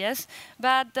us, yes.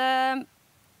 But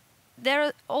there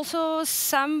are also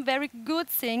some very good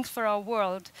things for our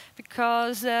world,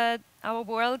 because our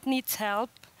world needs help,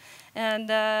 and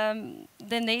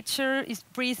the nature is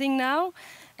breathing now,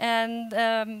 and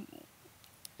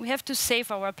we have to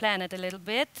save our planet a little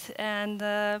bit. And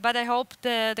but I hope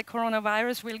the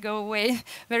coronavirus will go away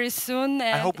very soon.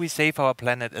 I hope we save our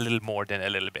planet a little more than a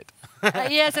little bit.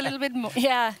 Yes, a little bit more.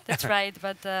 Yeah, that's right.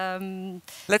 But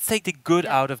let's take the good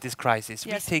out of this crisis.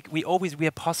 Yes. We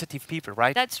are positive people,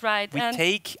 right? That's right. We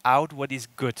take out what is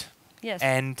good. Yes.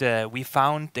 And we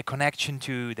found the connection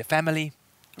to the family,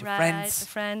 to friends. The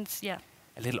friends, yeah.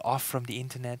 A little off from the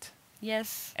internet.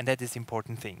 Yes. And that is the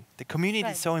important thing. The community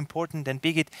is so important. And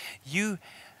Birgit,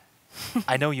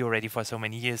 I know you already for so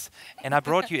many years, and I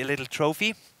brought you a little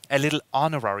trophy, a little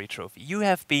honorary trophy. You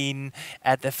have been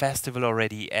at the festival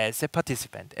already as a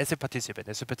participant,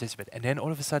 and then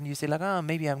all of a sudden you say like, oh,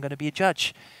 maybe I'm going to be a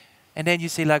judge. And then you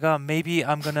say like, oh, maybe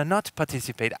I'm going to not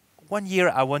participate. One year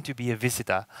I want to be a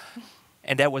visitor.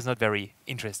 And that was not very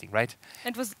interesting, right?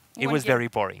 It was very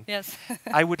boring. Yes.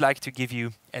 I would like to give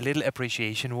you a little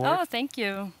appreciation award. Oh, thank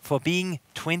you. For being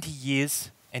 20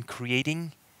 years and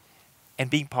creating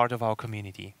and being part of our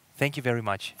community. Thank you very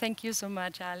much. Thank you so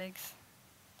much, Alex.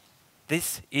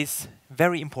 This is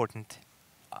very important.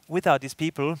 Without these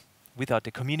people, without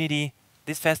the community,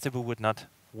 this festival would not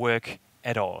work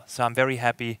at all. So I'm very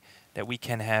happy that we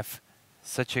can have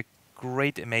such a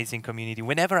great, amazing community.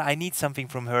 Whenever I need something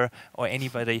from her or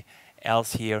anybody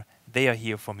else here, they are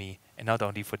here for me, and not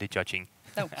only for the judging.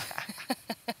 No.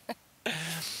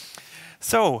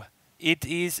 So, it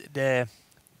is the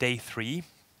day 3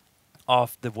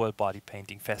 of the World Body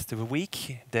Painting Festival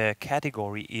Week. The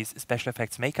category is Special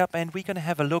Effects Makeup, and we're going to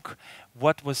have a look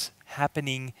what was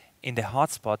happening in the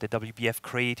hotspot, the WBF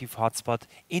Creative Hotspot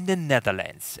in the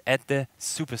Netherlands at the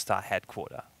Superstar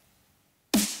headquarters.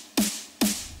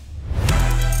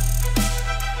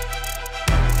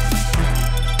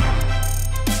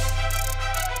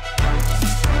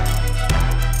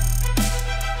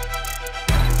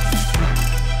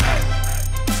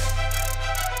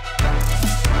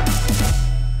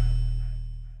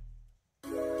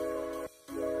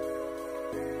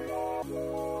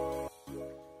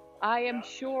 I am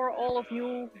sure all of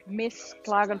you miss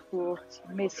Klagenfurt,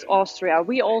 miss Austria.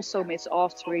 We also miss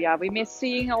Austria. We miss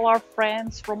seeing all our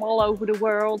friends from all over the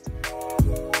world.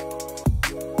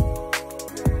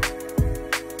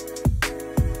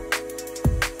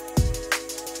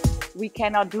 We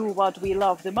cannot do what we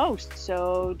love the most,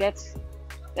 so that's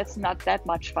not that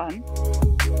much fun.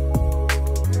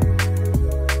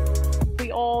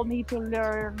 We all need to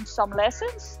learn some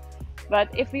lessons. But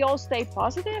if we all stay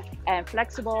positive and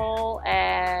flexible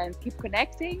and keep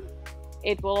connecting,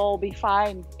 it will all be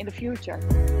fine in the future.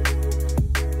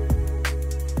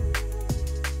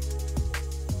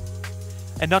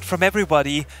 And not from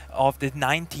everybody of the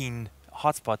 19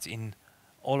 hotspots in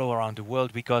all around the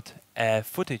world we got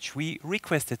footage. We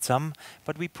requested some,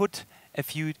 but we put a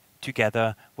few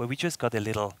together where we just got a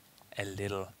little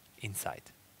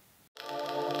insight.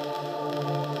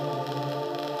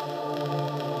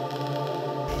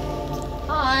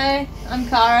 Hi, I'm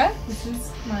Cara. This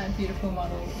is my beautiful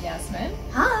model, Yasmin.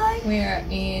 Hi. We're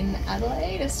in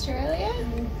Adelaide, Australia.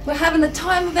 We're having the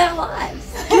time of our lives.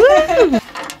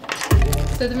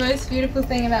 So the most beautiful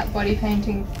thing about body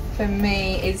painting for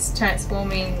me is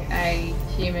transforming a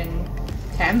human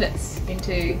canvas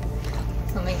into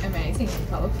something amazing and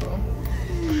colourful.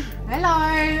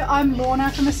 Hello, I'm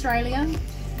Lorna from Australia.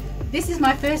 This is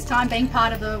my first time being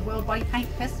part of the World Body Paint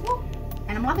Festival,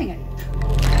 and I'm loving it.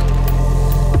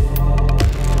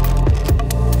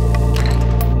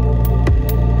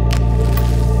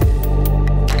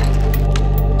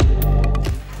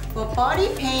 Well, body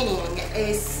painting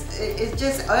is it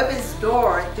just opens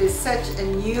door to such a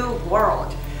new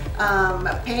world.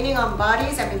 Painting on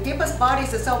bodies, I mean, people's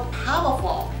bodies are so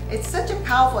powerful. It's such a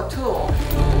powerful tool.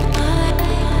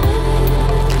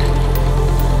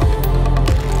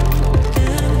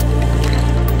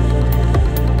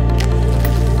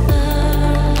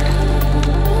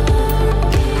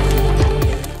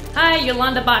 Hi,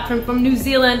 Yolanda Bartram from New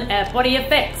Zealand at Body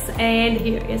Effects, and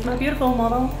here is my beautiful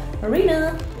model,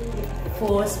 Marina,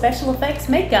 for special effects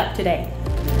makeup today.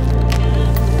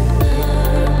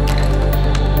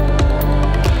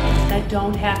 I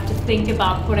don't have to think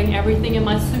about putting everything in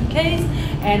my suitcase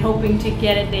and hoping to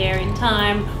get it there in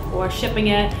time or shipping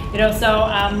it, you know, so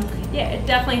yeah, it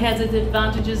definitely has its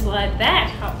advantages like that.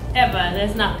 However,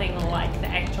 there's nothing like the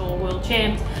actual World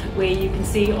Champs where you can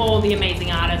see all the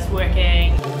amazing artists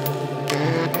working.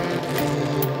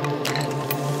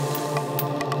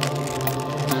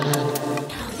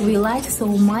 We like so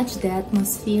much the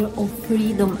atmosphere of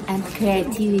freedom and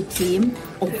creativity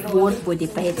of World Body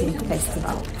Painting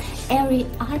Festival. Every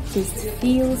artist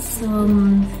feels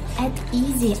at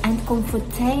ease and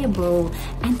comfortable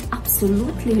and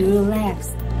absolutely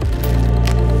relaxed.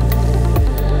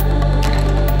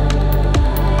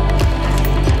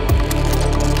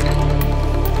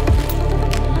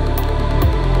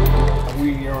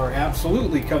 We are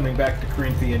absolutely coming back to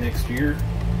Carinthia next year.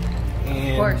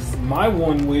 And of course. My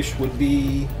one wish would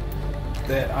be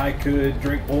that I could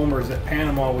drink Bulmers at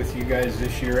Panama with you guys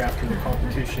this year after the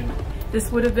competition. This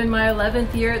would have been my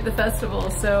 11th year at the festival,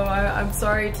 so I'm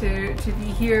sorry to be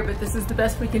here, but this is the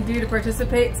best we can do to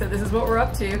participate, so this is what we're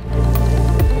up to.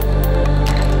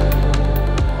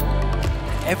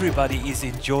 Everybody is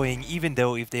enjoying, even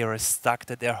though if they are stuck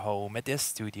at their home, at their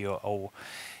studio, or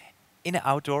in an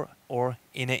outdoor or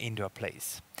in an indoor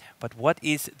place. But what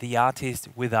is the artist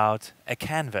without a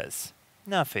canvas?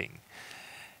 Nothing.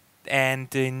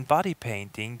 And in body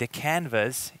painting, the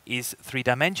canvas is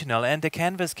three-dimensional, and the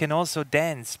canvas can also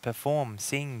dance, perform,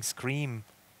 sing, scream,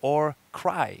 or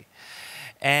cry.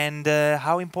 And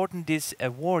how important this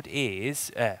award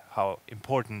is, how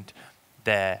important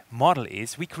the model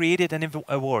is, we created an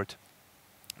award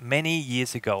many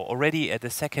years ago. Already at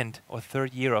the second or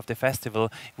third year of the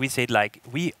festival, we said, like,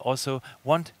 we also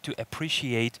want to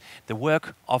appreciate the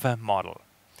work of a model.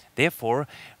 Therefore,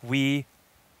 we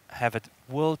have a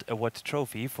World Award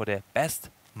trophy for the best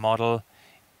model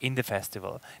in the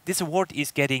festival. This award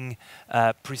is getting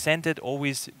presented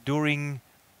always during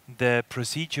the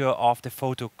procedure of the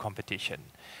photo competition.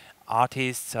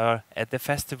 Artists are at the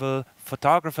festival,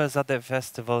 photographers at the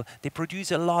festival, they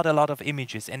produce a lot of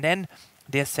images, and then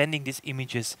they're sending these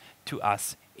images to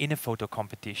us in a photo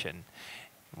competition.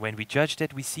 When we judge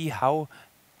that, we see how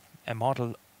a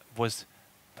model was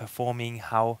performing,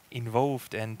 how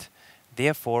involved, and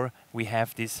therefore we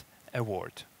have this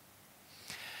award.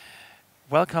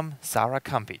 Welcome, Sarah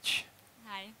Kampitsch.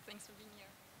 Hi, thanks for being here.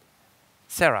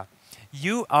 Sarah,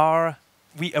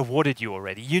 we awarded you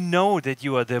already. You know that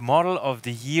you are the model of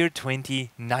the year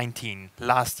 2019,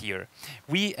 last year.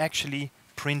 We actually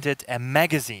printed a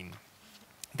magazine.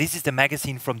 This is the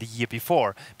magazine from the year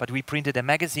before, but we printed a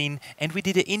magazine and we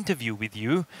did an interview with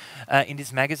you in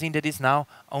this magazine that is now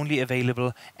only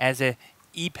available as an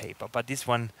e-paper, but this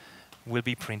one will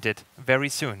be printed very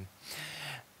soon.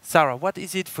 Sarah, what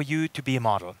is it for you to be a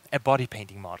model, a body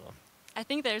painting model? I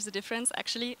think there's a difference,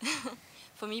 actually.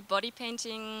 For me, body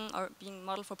painting or being a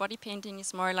model for body painting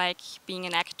is more like being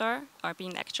an actor or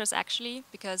being an actress, actually,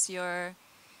 because you're,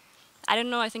 I don't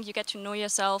know, I think you get to know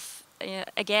yourself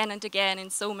again and again in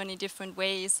so many different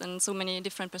ways and so many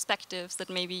different perspectives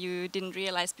that maybe you didn't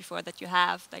realize before that you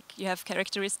have. Like, you have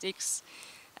characteristics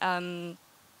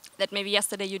that maybe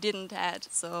yesterday you didn't had.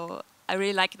 So I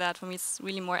really like that. For me, it's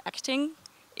really more acting.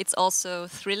 It's also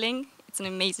thrilling. It's an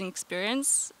amazing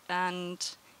experience, and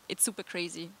it's super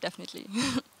crazy, definitely.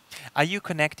 Are you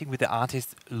connecting with the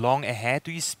artist long ahead?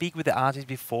 Do you speak with the artist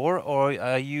before, or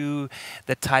are you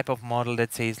the type of model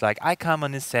that says, like, I come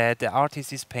on a set, the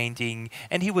artist is painting,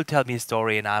 and he will tell me a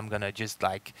story, and I'm gonna just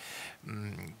like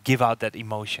give out that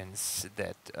emotions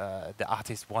that the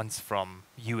artist wants from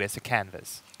you as a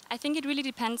canvas? I think it really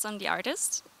depends on the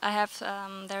artist. I have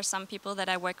there are some people that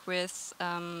I work with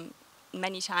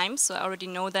many times, so I already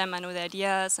know them, I know their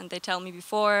ideas, and they tell me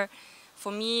before. For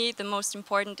me, the most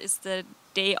important is the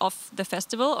day of the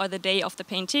festival or the day of the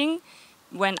painting,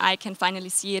 when I can finally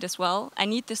see it as well. I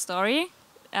need the story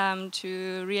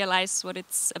to realize what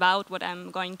it's about, what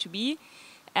I'm going to be.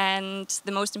 And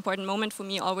the most important moment for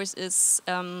me always is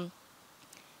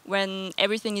when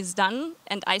everything is done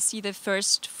and I see the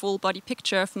first full body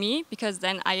picture of me, because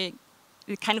then I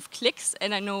it kind of clicks,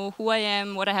 and I know who I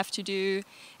am, what I have to do,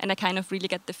 and I kind of really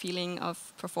get the feeling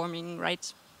of performing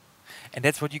right. And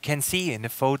that's what you can see in a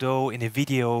photo, in a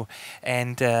video,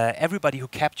 and everybody who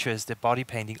captures the body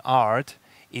painting art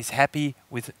is happy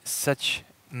with such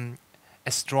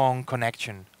a strong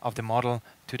connection of the model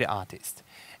to the artist.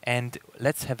 And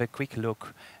let's have a quick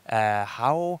look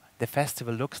how the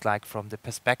festival looks like from the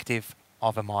perspective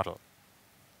of a model.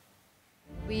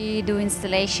 We do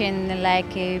installation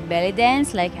like a belly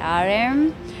dance, like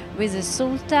harem, with the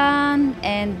Sultan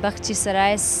and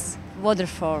Bakhchisaray's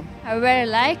waterfall. I very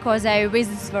like because I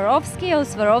visit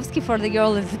Swarovski for the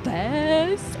girl is the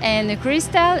best, and the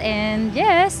crystal, and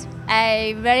yes,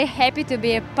 I'm very happy to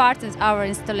be a part of our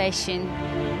installation.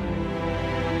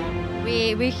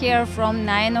 We're here from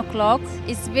 9 o'clock.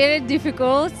 It's very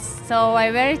difficult, so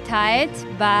I'm very tired,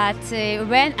 but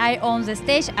when I on the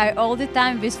stage, I all the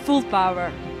time with full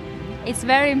power. It's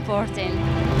very important.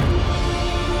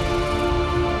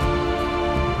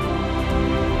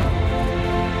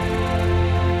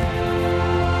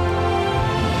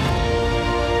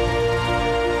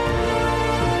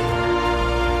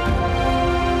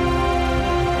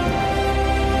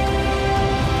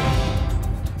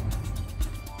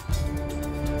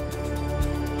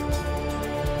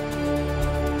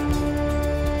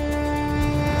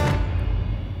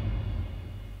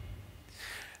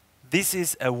 This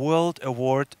is a World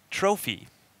Award trophy.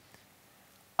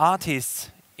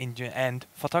 Artists and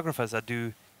photographers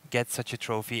do get such a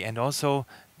trophy, and also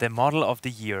the Model of the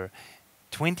Year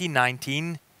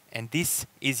 2019, and this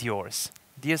is yours.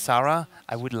 Dear Sarah,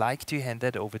 I would like to hand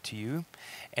that over to you,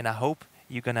 and I hope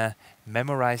you're gonna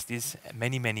memorize this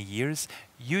many years.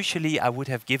 Usually I would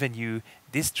have given you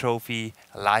this trophy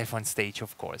live on stage,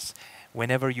 of course,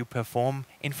 whenever you perform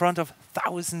in front of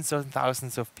thousands and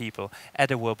thousands of people at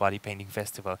a World Body Painting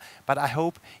Festival. But I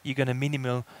hope you're gonna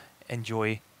minimal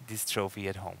enjoy this trophy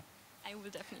at home. I will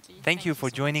definitely. Thank you for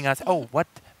joining us. Oh,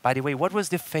 by the way, what was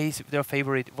the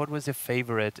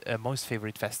most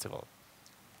favorite festival?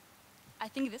 I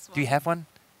think this one. Do you have one?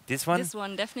 This one? This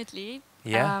one, definitely.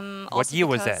 Yeah. What year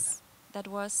was that? That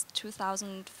was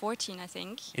 2014, I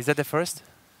think. Is that the first?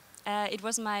 It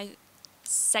was my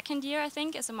second year, I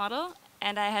think, as a model,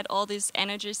 and I had all this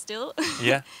energy still.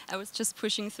 Yeah. I was just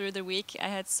pushing through the week. I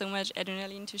had so much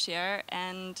adrenaline to share,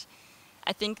 and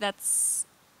I think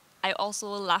I also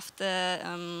loved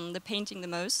the painting the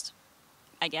most,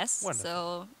 I guess. Wonderful.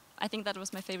 So I think that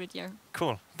was my favorite year.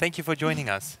 Cool. Thank you for joining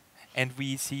us. And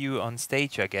we see you on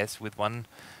stage, I guess, with one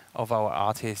of our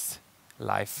artists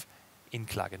live in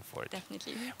Klagenfurt.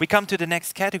 Definitely. We come to the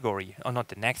next category, or not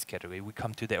the next category, we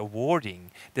come to the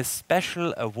awarding. The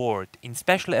special award in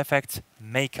special effects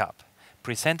makeup,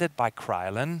 presented by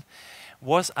Krylon,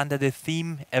 was under the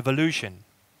theme Evolution.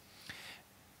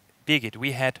 Birgit,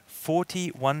 we had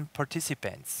 41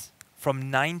 participants from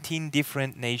 19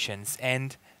 different nations,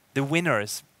 and the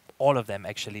winners, all of them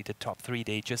actually, the top 3,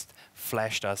 they just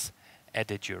flashed us at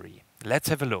the jury. Let's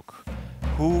have a look.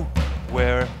 Who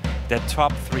were the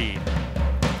top 3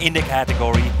 in the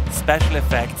category Special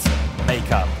Effects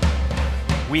Makeup?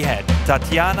 We had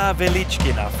Tatiana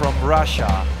Velichkina from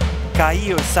Russia,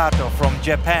 Kai Sato from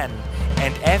Japan,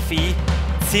 and Effie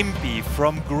Tsimpi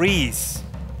from Greece.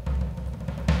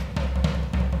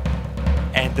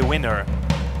 And the winner,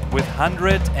 with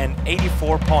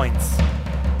 184 points,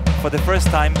 for the first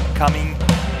time coming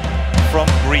from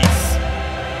Greece,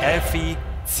 Effie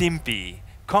Tsimpi.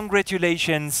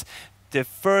 Congratulations, the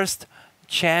first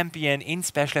champion in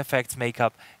special effects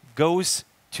makeup goes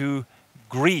to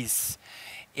Greece.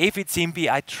 Effie Tsimpi,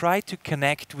 I tried to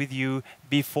connect with you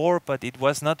before, but it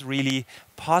was not really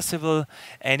possible.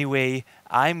 Anyway,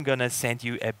 I'm gonna send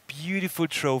you a beautiful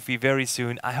trophy very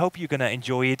soon. I hope you're gonna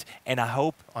enjoy it, and I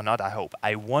hope, or not I hope,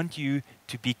 I want you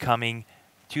to be coming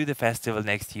to the festival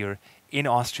next year in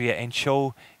Austria and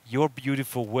show your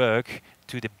beautiful work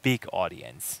to the big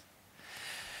audience.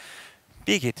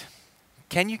 Birgit,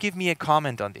 can you give me a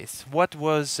comment on this? What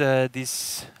was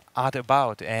this art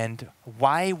about, and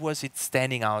why was it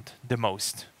standing out the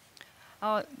most?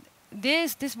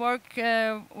 This work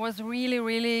was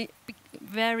really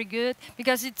very good,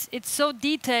 because it's so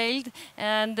detailed,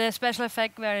 and the special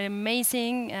effects were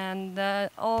amazing, and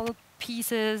all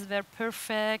pieces were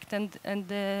perfect, and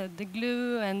the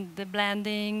glue and the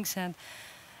blendings,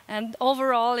 and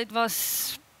overall it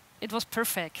was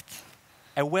perfect.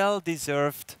 A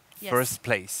well-deserved Yes. first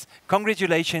place.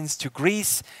 Congratulations to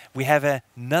Greece. We have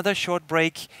another short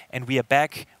break, and we are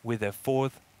back with the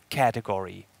 4th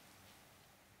category.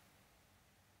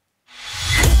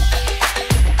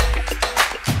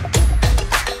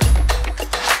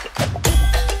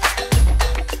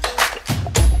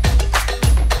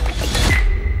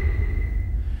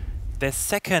 The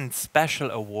second special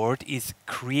award is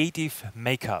Creative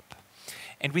Makeup.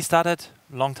 And we started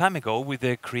a long time ago with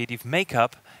the Creative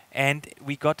Makeup, and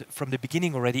we got from the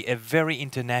beginning already a very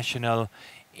international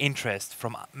interest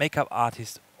from makeup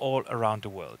artists all around the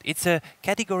world. It's a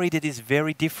category that is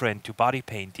very different to body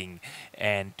painting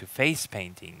and to face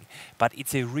painting, but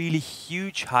it's a really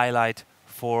huge highlight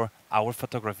for our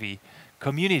photography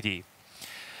community.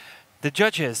 The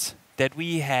judges that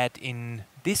we had in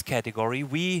this category,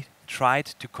 we tried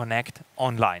to connect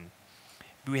online.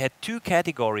 We had 2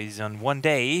 categories on one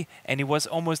day, and it was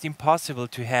almost impossible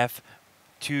to have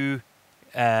two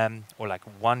or like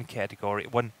one category,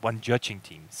 one judging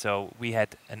team. So we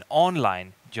had an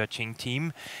online judging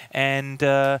team, and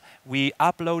we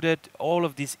uploaded all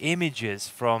of these images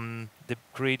from the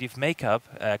creative makeup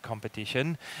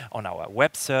competition on our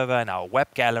web server and our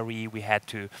web gallery. We had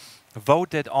to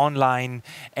vote it online,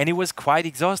 and it was quite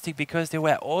exhausting because there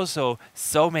were also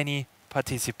so many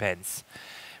participants.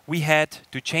 We had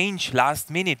to change last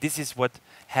minute. This is what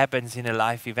happens in a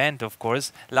live event, of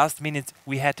course. Last minute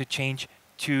we had to change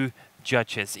 2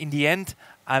 judges. In the end,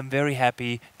 I'm very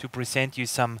happy to present you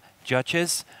some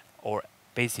judges, or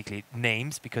basically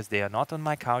names, because they are not on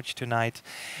my couch tonight,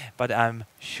 but I'm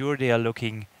sure they are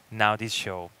looking now this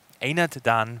show. Einat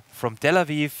Dan from Tel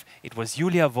Aviv, it was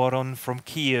Julia Voron from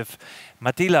Kiev,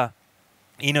 Matilda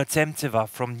Inozemzeva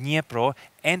from Dnipro,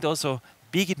 and also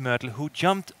Birgit Moertl, who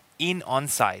jumped in on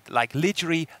site, like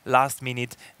literally last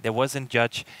minute. There wasn't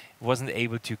judge, wasn't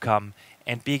able to come,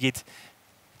 and Birgit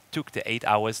took the 8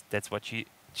 hours, that's what she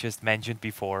just mentioned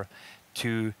before,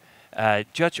 to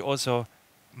judge also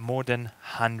more than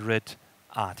 100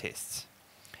 artists.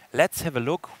 Let's have a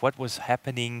look what was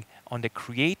happening on the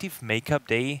Creative Makeup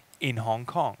Day in Hong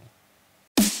Kong.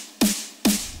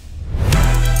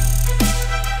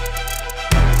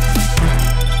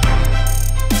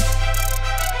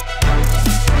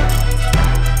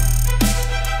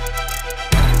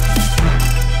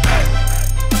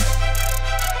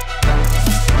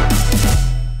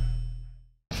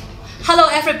 Hello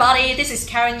everybody, this is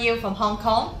Carinthia from Hong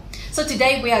Kong. So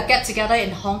today we are get together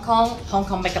in Hong Kong. Hong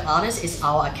Kong Makeup Artists is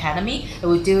our academy,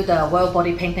 and we do the World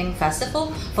Body Painting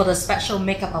Festival for the Special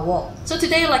Makeup Award. So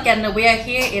today, we are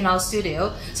here in our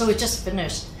studio, so we just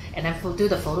finished, and then we'll do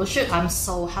the photo shoot. I'm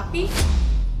so happy.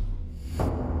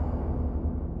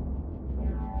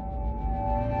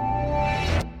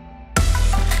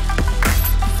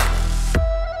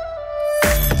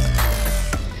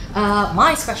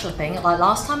 My special thing, like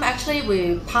last time actually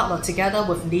we partnered together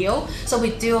with Leo, so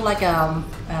we do like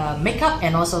makeup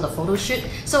and also the photo shoot.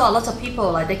 So a lot of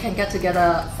people they can get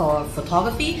together for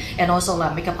photography and also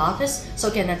like makeup artists, so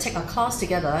can take a class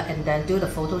together and then do the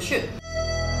photo shoot.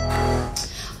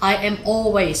 I am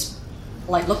always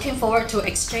looking forward to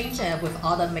exchange with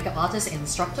other makeup artists and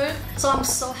instructors. So I'm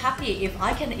so happy if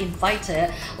I can invite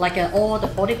all the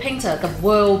body painter, the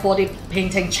world body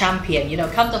painting champion,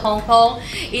 come to Hong Kong,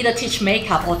 either teach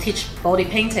makeup or teach body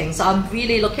painting. So I'm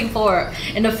really looking forward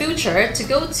in the future to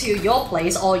go to your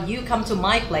place or you come to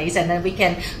my place, and then we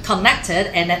can connect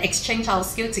it and then exchange our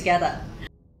skills together.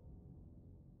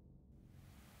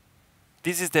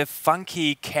 This is the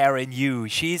funky Karen Yu.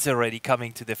 She's already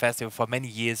coming to the festival for many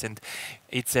years, and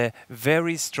it's a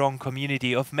very strong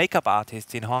community of makeup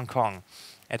artists in Hong Kong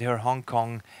at her Hong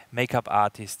Kong Makeup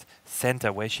Artist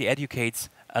Center, where she educates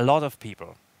a lot of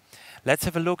people. Let's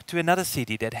have a look to another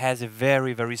city that has a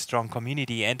very, very strong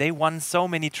community, and they won so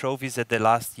many trophies at the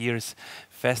last year's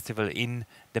festival in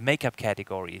the makeup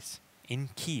categories, in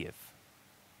Kiev.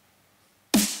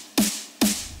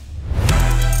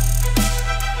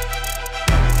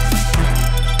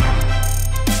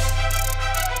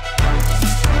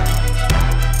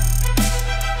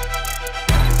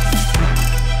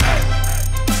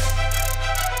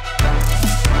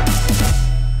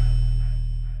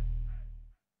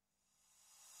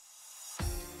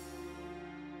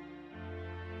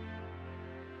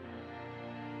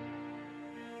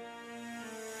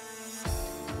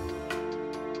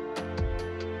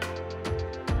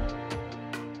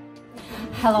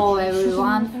 Hello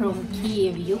everyone from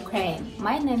Kiev, Ukraine.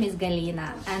 My name is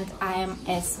Galina and I am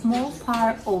a small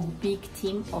part of big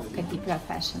team of KD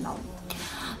Professional.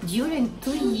 During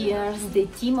 2 years, the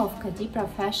team of KD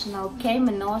Professional came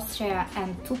in Austria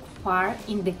and took part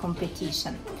in the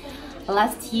competition.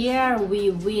 Last year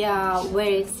we were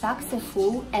very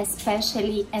successful,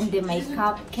 especially in the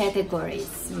makeup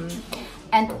categories.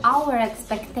 And our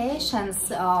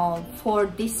expectations for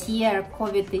this year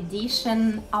COVID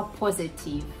edition are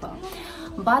positive.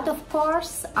 But of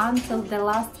course, until the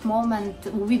last moment,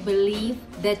 we believe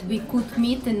that we could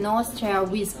meet in Austria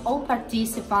with all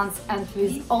participants and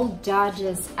with all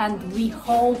judges, and we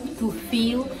hope to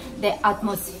feel the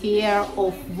atmosphere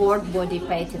of World Body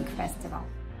Painting Festival.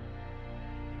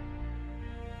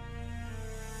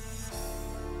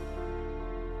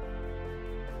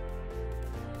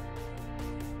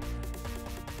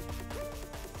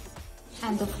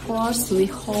 And of course, we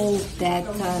hope that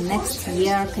next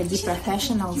year KD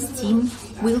Professionals team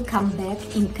will come back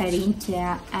in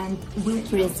Carinthia and will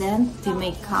present the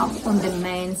makeup on the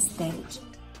main stage.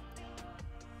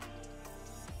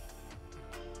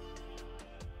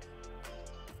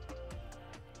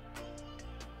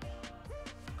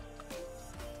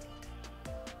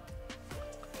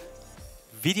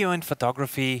 Video and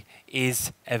photography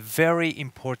is a very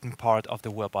important part of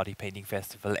the World Body Painting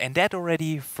Festival, and that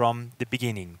already from the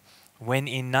beginning. When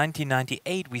in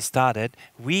 1998 we started,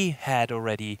 we had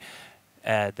already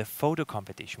the photo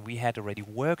competition. We had already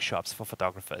workshops for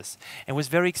photographers and was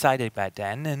very excited by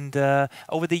then. And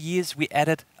over the years we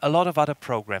added a lot of other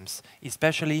programs,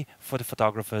 especially for the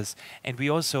photographers. And we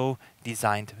also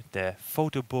designed the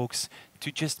photo books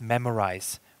to just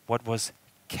memorize what was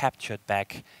captured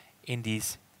back in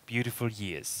these beautiful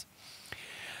years.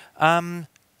 I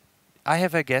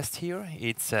have a guest here.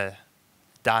 It's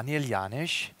Daniel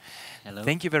Janesch. Hello.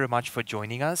 Thank you very much for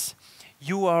joining us.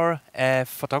 You are a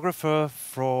photographer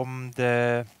from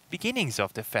the beginnings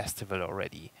of the festival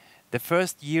already. The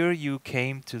first year you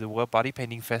came to the World Body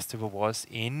Painting Festival was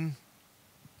in?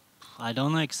 I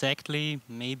don't know exactly,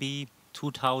 maybe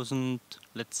 2000,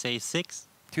 let's say 6.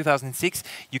 2006.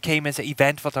 You came as an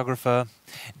event photographer.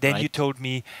 Then Right. you told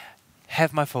me,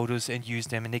 have my photos and use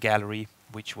them in the gallery,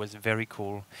 which was very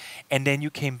cool. And then you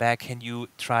came back and you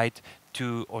tried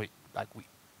to, or like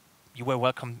you were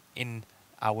welcome in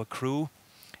our crew.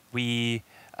 You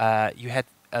had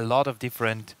a lot of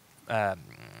different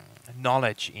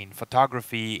knowledge in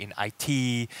photography, in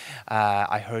IT.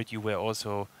 I heard you were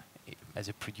also as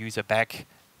a producer back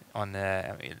on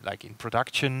like in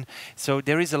production. So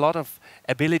there is a lot of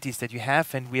abilities that you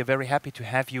have, and we are very happy to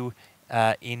have you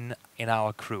in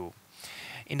our crew.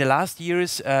 In the last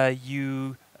years,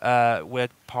 you were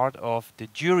part of the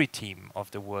jury team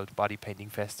of the World Body Painting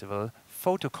Festival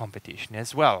photo competition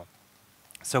as well.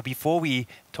 So before we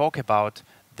talk about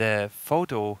the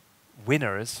photo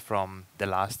winners from the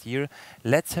last year,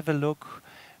 let's have a look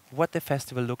what the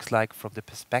festival looks like from the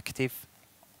perspective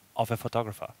of a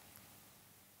photographer.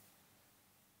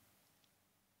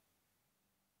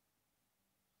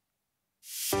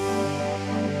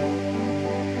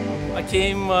 I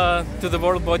came to the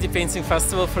World Body Painting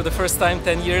Festival for the first time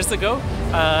 10 years ago,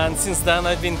 and since then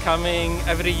I've been coming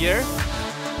every year.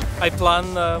 I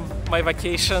plan my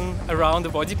vacation around the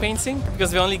body painting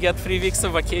because we only get 3 weeks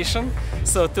of vacation.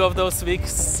 So 2 of those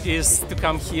weeks is to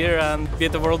come here and be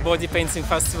at the World Body Painting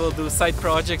Festival, do side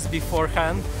projects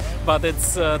beforehand, but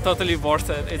it's totally worth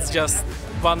it. It's just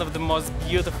one of the most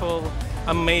beautiful,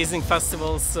 amazing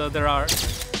festivals there are.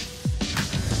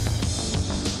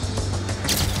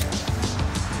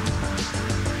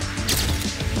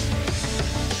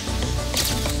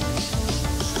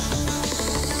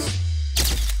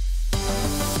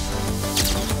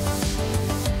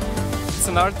 It's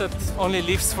an art that only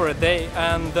lives for a day,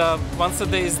 and once a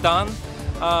day is done,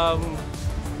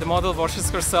 the model washes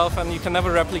herself and you can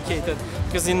never replicate it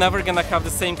because you're never gonna have the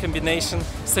same combination,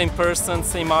 same person,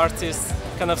 same artist,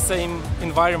 kind of same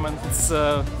environment. It's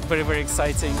very, very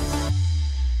exciting.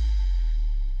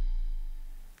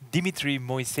 Dmitry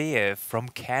Moiseev from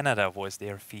Canada was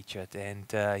there featured,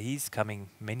 and he's coming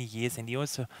many years, and he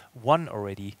also won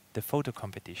already the photo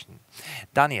competition.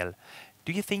 Daniel,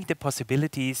 do you think the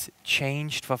possibilities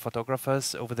changed for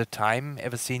photographers over the time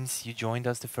ever since you joined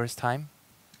us the first time?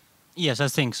 Yes, I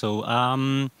think so.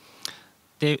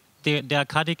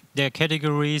 Their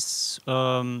categories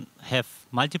have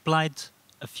multiplied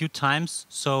a few times.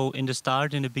 So in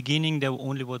the beginning, there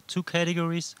only were 2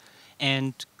 categories,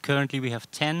 and currently we have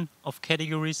 10 of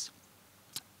categories,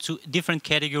 2 different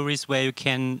categories where you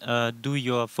can do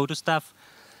your photo stuff.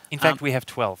 In fact, we have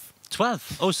 12.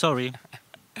 12? Oh, sorry.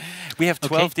 We have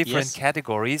 12 Okay, different yes.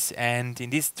 categories, and in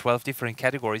these 12 different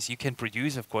categories, you can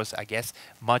produce, of course, I guess,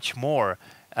 much more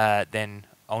than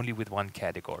only with one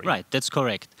category. Right, that's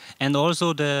correct. And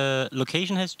also the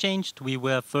location has changed. We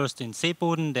were first in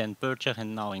Seeboden, then Bergdrecht,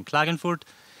 and now in Klagenfurt.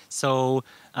 So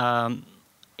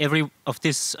every of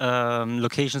these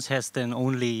locations has then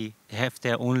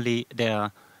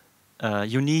their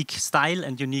unique style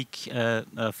and unique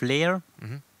flair.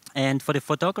 Mm-hmm. And for the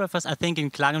photographers, I think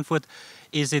in Klagenfurt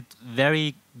is it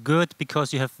very good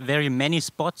because you have very many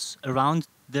spots around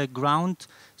the ground,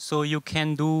 so you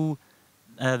can do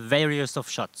various of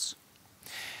shots.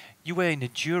 You were in the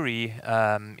jury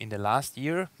in the last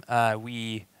year.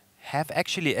 We have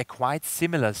actually a quite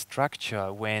similar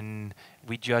structure when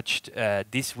we judged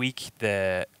this week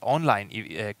the online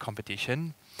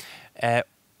competition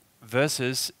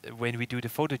versus when we do the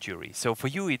photo jury. So for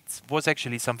you it was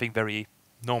actually something very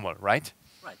normal, right?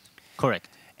 Right. Correct.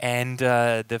 And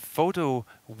the photo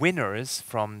winners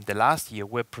from the last year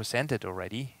were presented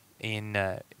already in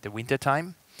the winter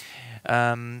time.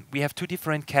 We have two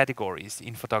different categories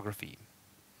in photography.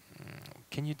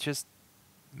 Can you just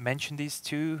mention these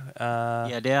two?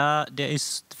 Yeah, there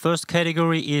is the first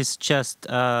category is just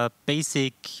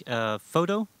basic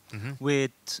photo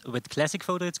with classic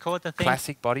photo. It's called, I think.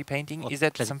 Classic body painting. Is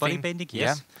that classic something? Body painting,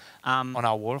 yes. Yeah. On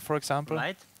our wall, for example.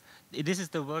 Right. This is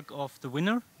the work of the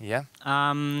winner. Yeah.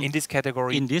 In this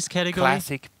category. In this category.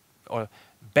 Classic or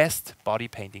best body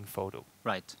painting photo.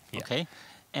 Right. Yeah. Okay.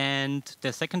 And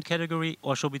the second category,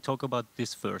 or should we talk about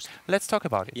this first? Let's talk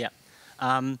about it. Yeah.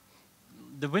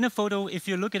 The winner photo, if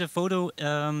you look at a photo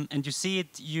and you see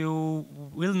it, you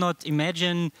will not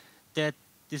imagine that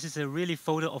this is a really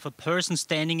photo of a person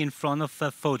standing in front of a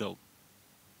photo.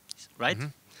 Right?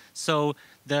 So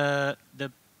the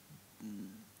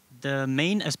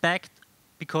main aspect,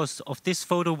 because of this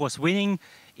photo was winning,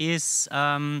 is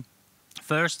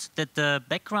first that the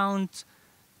background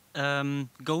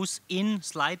goes in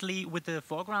slightly with the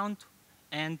foreground,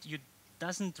 and you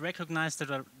doesn't recognize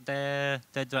the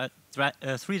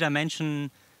three dimension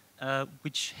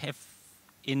which have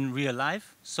in real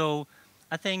life. So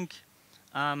I think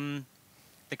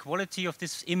the quality of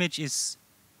this image is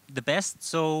the best,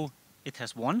 so it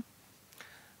has won.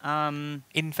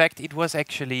 In fact, it was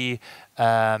actually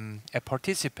a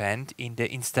participant in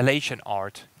the installation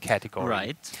art category.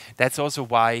 Right. That's also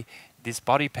why this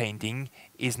body painting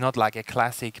is not like a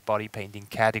classic body painting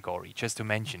category, just to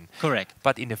mention. Correct.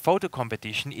 But in the photo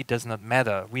competition, it does not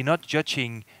matter. We're not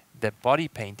judging the body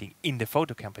painting in the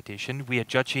photo competition. We are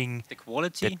judging the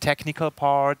quality, the technical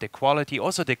part, the quality,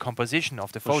 also the composition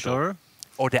of the photo. Sure.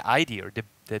 Or the idea,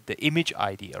 the image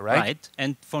idea, right? Right.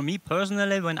 And for me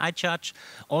personally, when I judge,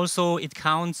 also it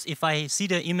counts if I see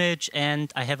the image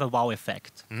and I have a wow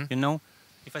effect. You know,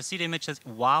 if I see the image as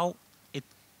wow,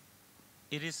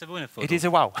 it is a winner photo. It is a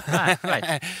wow.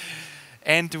 Right.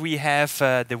 And we have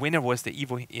the winner was the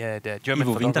the German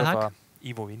Ivo photographer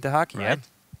Ivo Winterhag. Right. Yeah.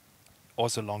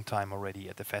 Also a long time already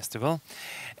at the festival.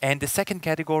 And the second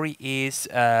category is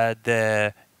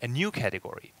a new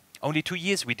category. Only 2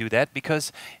 years we do that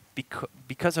because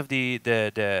of the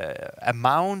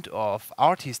amount of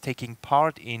artists taking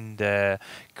part in the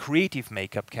creative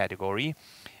makeup category.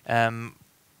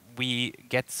 We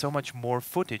get so much more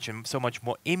footage and so much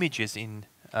more images in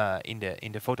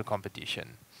the photo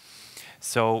competition.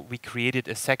 So we created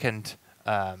a second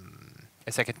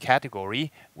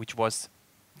category, which was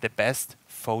the best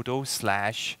photo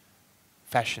 /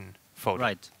 fashion photo.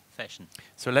 Right, fashion.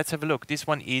 So let's have a look. This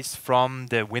one is from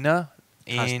the winner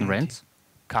Carsten Renz.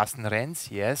 Carsten Renz,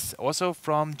 yes, also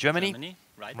from Germany.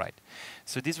 Right. Right.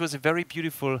 So this was a very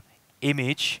beautiful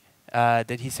image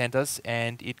that he sent us,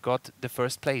 and it got the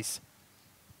first place.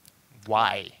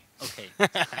 Why? Okay,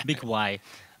 big why.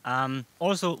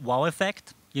 Also, wow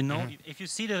effect. You know, if you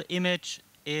see the image,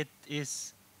 it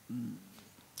is.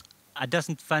 I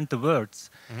doesn't find the words,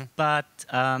 but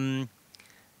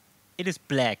it is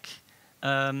black.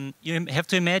 You have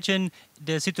to imagine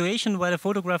the situation where the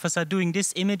photographers are doing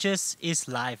these images is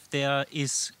live. There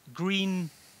is green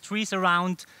trees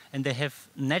around, and they have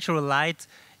natural light,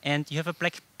 and you have a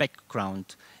black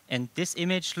background. And this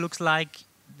image looks like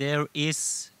the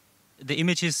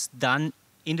image is done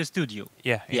in the studio.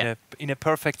 Yeah, in a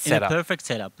perfect setup. In a perfect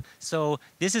setup. So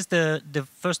this is the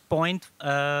first point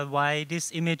why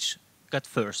this image got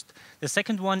first. The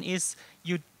second one is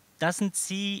you doesn't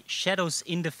see shadows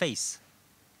in the face.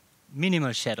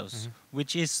 Minimal shadows,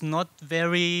 which is not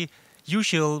very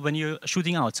usual when you're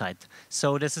shooting outside.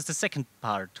 So this is the second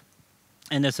part.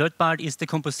 And the third part is the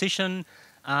composition.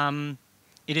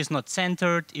 It is not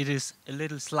centered. It is a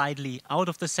little slightly out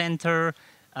of the center.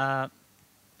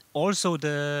 Also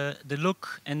the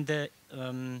look and the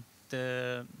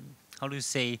how do you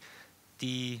say,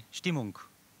 the Stimmung.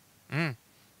 You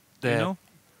know?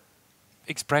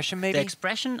 Expression, maybe? The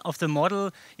expression of the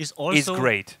model is also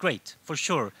great. Great, for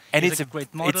sure. And it's a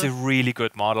great model. It's a really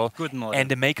good model. Good model. And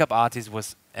the makeup artist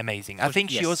was amazing. I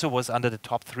think she yes. also was under the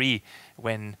top 3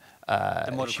 when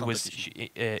The model she was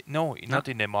competition. no, not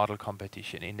in the model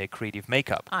competition, in the creative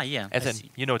makeup. Ah, yeah. As I in,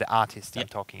 see. you know, the artist I'm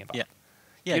talking about. Yeah.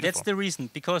 Yeah, that's Beautiful. the reason,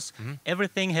 because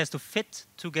everything has to fit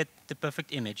to get the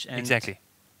perfect image. And Exactly.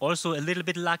 also a little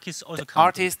bit luck is also The counting.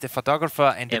 artist, the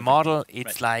photographer, and the Everything. model,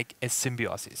 it's Right. like a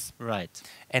symbiosis. Right.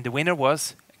 And the winner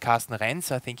was Carsten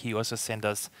Renz. I think he also sent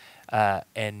us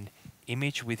an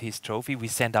image with his trophy. We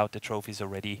sent out the trophies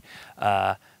already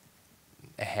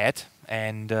ahead.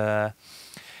 And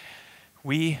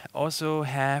we also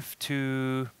have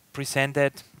to present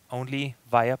that only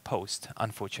via post,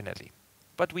 unfortunately.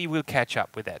 But we will catch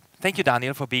up with that. Thank you,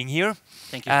 Daniel, for being here.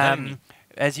 Thank you for having me.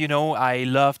 As you know, I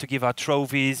love to give out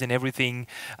trophies and everything,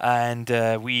 and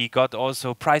we got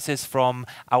also prizes from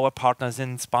our partners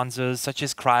and sponsors such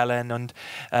as Krylan, and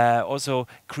also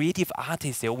creative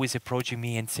artists. They're always approaching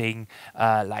me and saying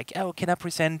like, oh, can I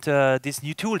present this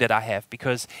new tool that I have,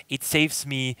 because it saves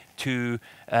me to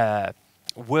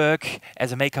work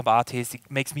as a makeup artist. It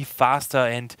makes me faster.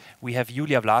 And we have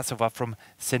Julia Vlasova from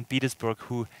St. Petersburg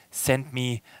who sent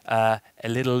me a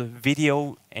little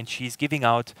video, and she's giving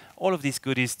out all of these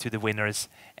goodies to the winners,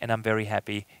 and I'm very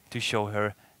happy to show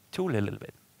her tool a little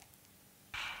bit.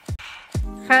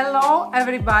 Hello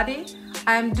everybody,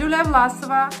 I'm Julia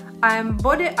Vlasova. I'm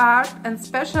body art and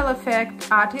special effect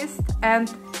artist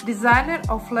and designer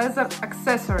of leather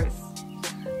accessories.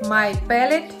 My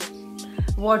palette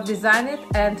was designed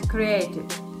and created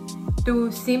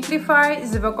to simplify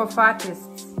the work of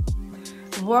artists,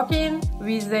 working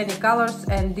with any colors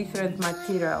and different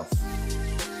materials.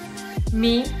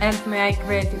 Me and my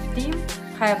creative team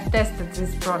have tested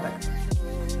this product.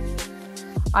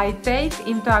 I take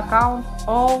into account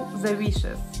all the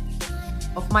wishes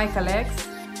of my colleagues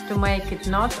to make it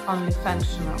not only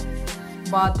functional,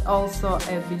 but also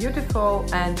a beautiful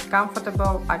and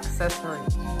comfortable accessory.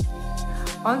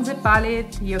 On the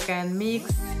palette you can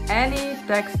mix any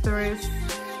textures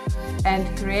and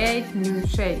create new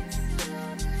shades.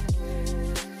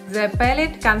 The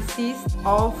palette consists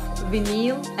of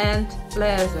vinyl and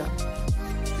leather.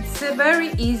 It's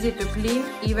very easy to clean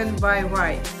even by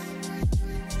wipes.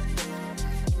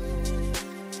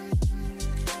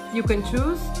 You can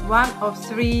choose one of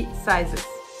 3 sizes.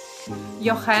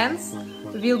 Your hands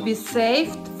will be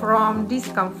saved from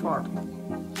discomfort.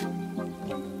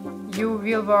 You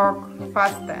will work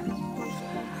faster.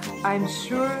 I'm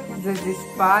sure that this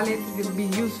palette will be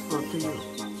useful to you.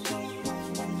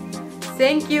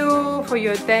 Thank you for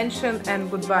your attention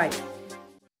and goodbye.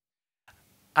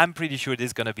 I'm pretty sure this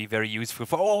is going to be very useful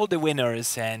for all the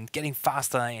winners and getting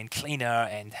faster and cleaner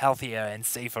and healthier and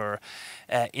safer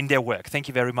in their work. Thank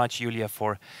you very much, Julia,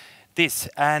 for this.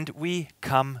 And we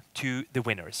come to the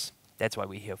winners. That's what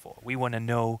we're here for. We want to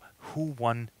know who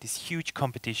won this huge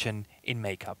competition in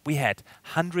makeup. We had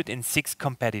 106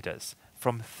 competitors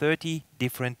from 30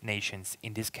 different nations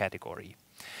in this category.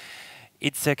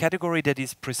 It's a category that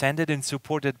is presented and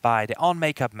supported by the On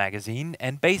Makeup magazine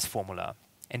and Base Formula.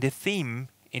 And the theme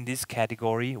in this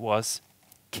category was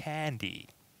candy.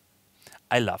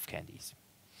 I love candies.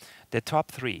 The top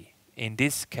 3 in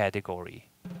this category,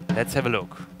 let's have a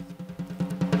look,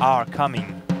 are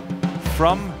coming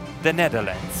from the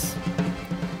Netherlands.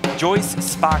 Joyce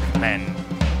Sparkman.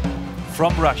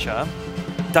 From Russia,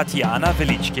 Tatiana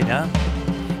Velichkina.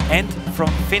 And from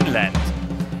Finland,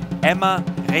 Emma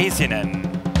Resinen.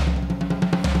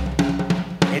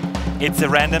 It's a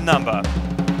random number,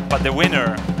 but the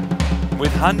winner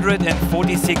with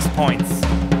 146 points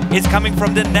is coming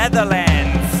from the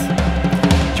Netherlands.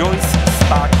 Joyce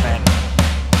Sparkman.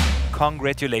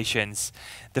 Congratulations.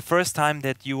 The first time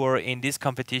that you were in this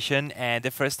competition, and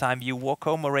the first time you walk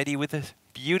home already with a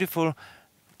beautiful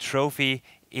trophy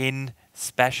in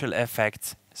special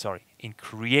effects, in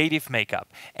creative makeup.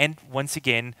 And once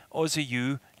again, also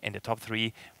you in the top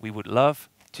 3, we would love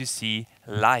to see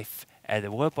live at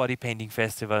the World Body Painting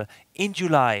Festival in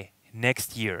July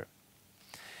next year.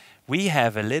 We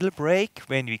have a little break.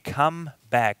 When we come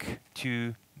back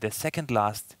to the second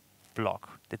last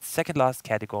block, the second last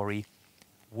category,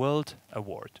 World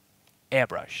Award,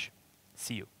 Airbrush.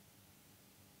 See you.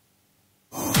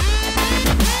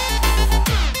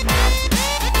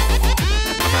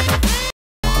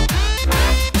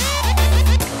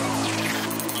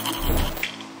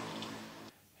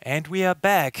 And we are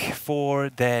back for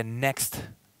the next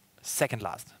second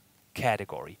last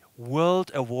category,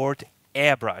 World Award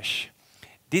Airbrush.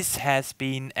 This has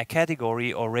been a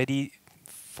category already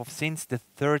since the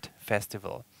 3rd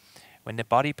festival, when the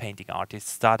body painting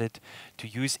artists started to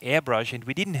use airbrush, and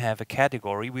we didn't have a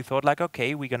category. We thought like,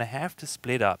 okay, we're gonna have to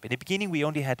split up. In the beginning we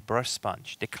only had brush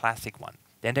sponge, the classic one.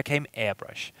 Then there came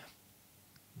airbrush.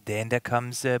 then there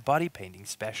comes body painting,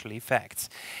 special effects,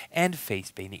 and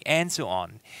face painting, and so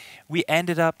on. We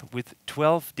ended up with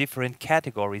 12 different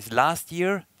categories last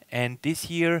year, and this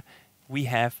year we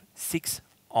have 6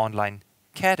 online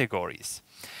categories.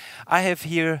 I have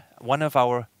here one of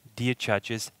our dear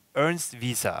judges, Ernst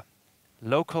Wieser,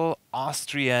 local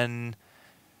Austrian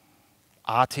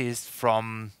artist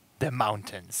from the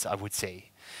mountains, I would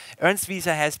say. Ernst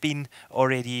Wieser has been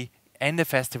already in the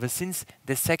festival since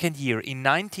the 2nd year in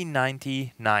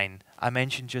 1999. I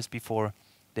mentioned just before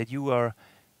that you are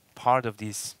part of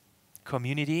this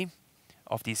community,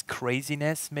 of this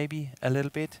craziness maybe a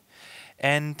little bit.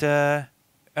 And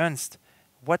Ernst,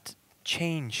 what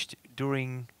changed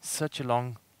during such a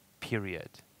long period?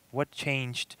 What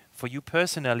changed for you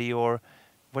personally, or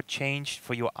what changed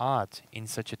for your art in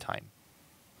such a time?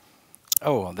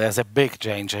 Oh, there's a big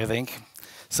change, I think.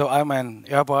 So I'm an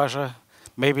airbrusher,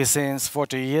 maybe since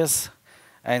 40 years.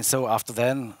 And so after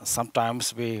then,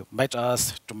 sometimes we met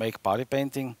us to make body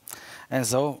painting. And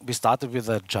so we started with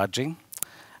the judging.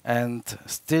 And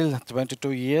still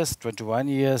 22 years, 21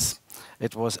 years,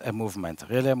 it was a movement,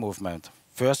 really a movement.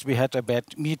 First we had a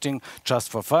meeting just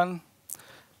for fun,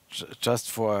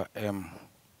 just for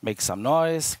make some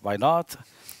noise, why not?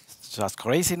 Just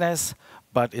craziness,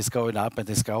 but it's going up and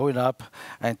it's going up.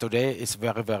 And today it's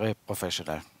very, very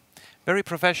professional. Very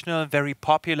professional, very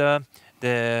popular.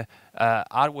 The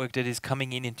artwork that is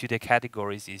coming into the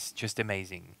categories is just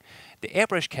amazing. The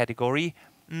airbrush category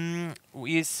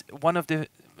is one of the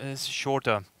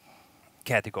shorter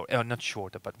category, not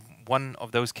shorter, but one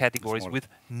of those categories with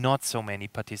not so many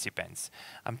participants.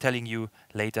 I'm telling you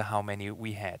later how many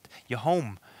we had. Your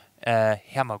home,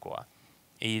 Hermagor,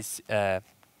 is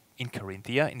in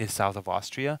Carinthia, in the south of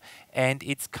Austria, and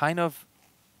it's kind of,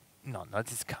 no,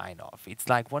 not it's kind of, it's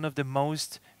like one of the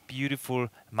most beautiful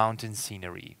mountain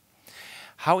scenery.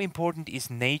 How important is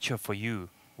nature for you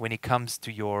when it comes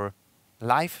to your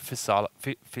life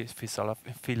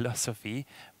philosophy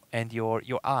and your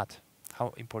art?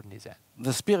 How important is that?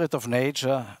 The spirit of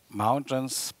nature,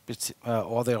 mountains,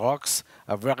 or the rocks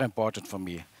are very important for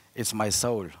me. It's my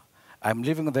soul. I'm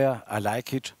living there, I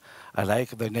like it. I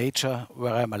like the nature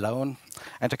where I'm alone,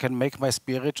 and I can make my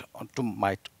spirit onto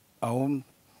my own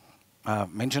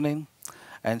mentioning,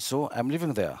 and so I'm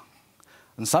living there.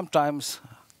 And sometimes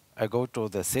I go to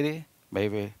the city,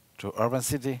 maybe to urban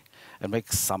city, and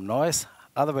make some noise.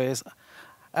 Otherwise,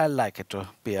 I like it to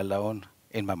be alone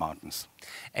in my mountains.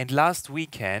 And last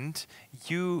weekend,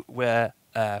 you were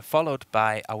followed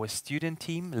by our student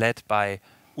team, led by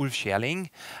Ulf Scherling,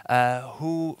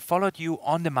 who followed you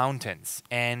on the mountains.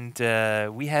 And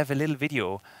we have a little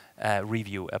video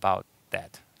review about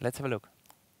that. Let's have a look.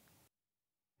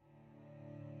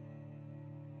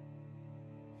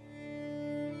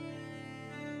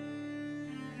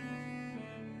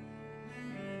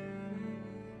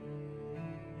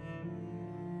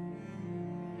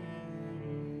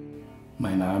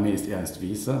 Mein Name ist Ernst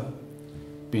Wieser,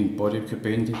 bin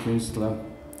Bodypainting-Künstler,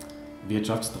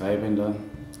 Wirtschaftstreibender,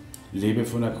 lebe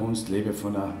von der Kunst, lebe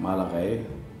von der Malerei,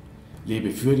 lebe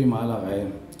für die Malerei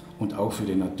und auch für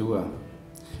die Natur.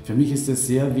 Für mich ist es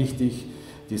sehr wichtig,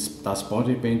 das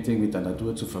Bodypainting mit der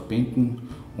Natur zu verbinden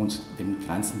und dem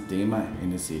ganzen Thema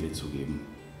eine Seele zu geben.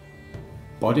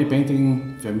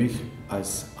 Bodypainting für mich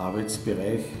als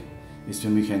Arbeitsbereich ist für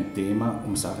mich ein Thema,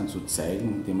 um Sachen zu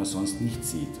zeigen, die man sonst nicht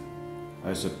sieht.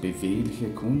 Also bewegliche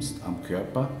Kunst am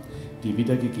Körper, die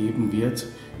wiedergegeben wird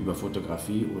über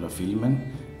Fotografie oder Filmen,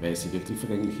 weil sie wirklich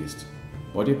vergänglich ist.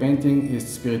 Bodypainting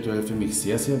ist spirituell für mich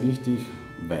sehr, sehr wichtig,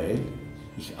 weil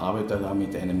ich arbeite da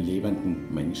mit einem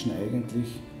lebenden Menschen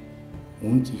eigentlich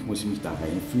und ich muss mich da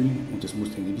reinfühlen und es muss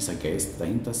ein gewisser Geist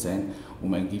dahinter sein,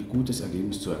 um ein gutes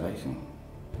Ergebnis zu erreichen.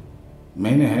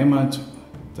 Meine Heimat,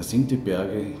 das sind die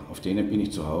Berge, auf denen bin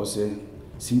ich zu Hause,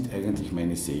 sind eigentlich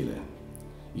meine Seele.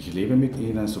 Ich lebe mit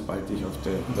ihnen, sobald ich auf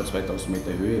der über 2000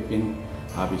 Meter Höhe bin,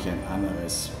 habe ich ein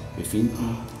anderes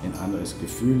Befinden, ein anderes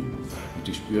Gefühl und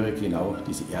ich spüre genau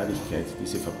diese Ehrlichkeit,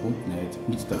 diese Verbundenheit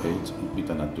mit der Welt und mit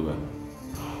der Natur.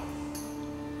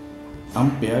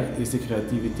 Am Berg ist die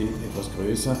Kreativität etwas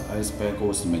größer als bei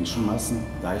großen Menschenmassen,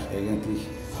 da ich eigentlich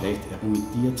leicht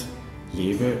eremitiert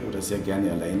lebe oder sehr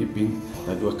gerne alleine bin,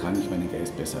 dadurch kann ich meinen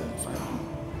Geist besser entfalten.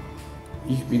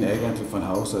 Ich bin eigentlich von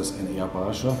Haus aus ein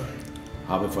Airbrusher,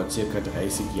 habe vor ca.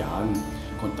 30 Jahren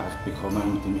Kontakt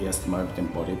bekommen mit dem ersten Mal mit dem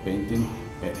Bodypainting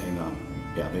bei einer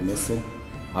Werbemesse.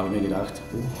 Habe mir gedacht,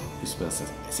 oh, das ist was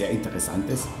sehr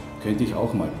Interessantes, könnte ich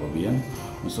auch mal probieren.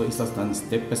 Und so ist das dann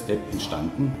Step by Step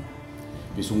entstanden.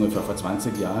 Bis ungefähr vor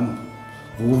 20 Jahren,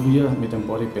 wo wir mit dem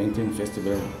Bodypainting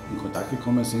Festival in Kontakt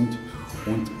gekommen sind.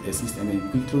 Und es ist eine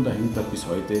Entwicklung dahinter bis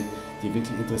heute, die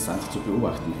wirklich interessant zu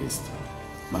beobachten ist.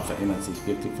 Man verändert sich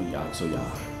wirklich von Jahr zu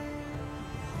Jahr.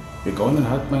 Begonnen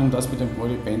hat man das mit dem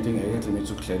Bodypainting eigentlich mit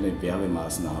so kleinen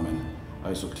Werbemaßnahmen,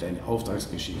 also kleine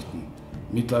Auftragsgeschichten.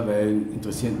 Mittlerweile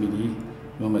interessiert mich die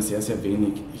nur mal sehr, sehr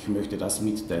wenig. Ich möchte das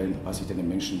mitteilen, was ich den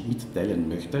Menschen mitteilen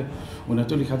möchte. Und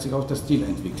natürlich hat sich auch der Stil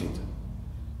entwickelt.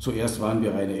 Zuerst waren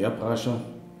wir reine Airbrusher,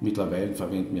 mittlerweile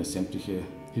verwenden wir sämtliche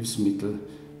Hilfsmittel,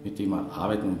 mit denen man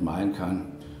arbeiten und malen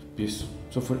kann, bis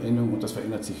zur Vollendung, und das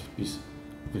verändert sich bis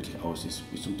wirklich aus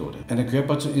ist, bis zum Tode. Einen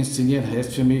Körper zu inszenieren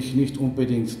heißt für mich nicht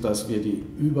unbedingt, dass wir die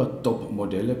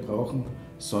Übertop-Modelle brauchen,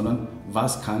 sondern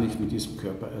was kann ich mit diesem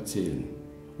Körper erzählen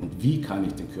und wie kann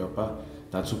ich den Körper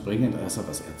dazu bringen, dass er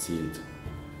was erzählt.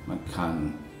 Man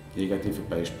kann negative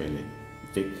Beispiele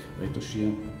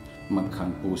wegretuschieren, man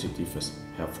kann Positives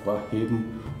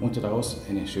hervorheben und daraus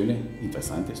eine schöne,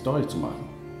 interessante Story zu machen.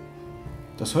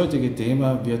 Das heutige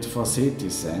Thema wird Forseti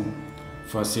sein.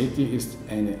 Forseti ist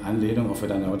eine Anlehnung auf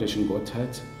eine nordische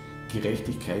Gottheit.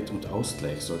 Gerechtigkeit und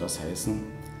Ausgleich soll das heißen.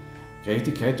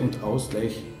 Gerechtigkeit und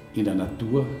Ausgleich in der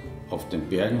Natur, auf den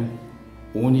Bergen,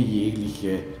 ohne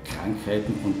jegliche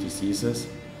Krankheiten und Diseases,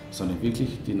 sondern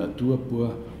wirklich die Natur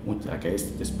pur und der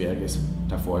Geist des Berges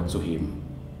hervorzuheben.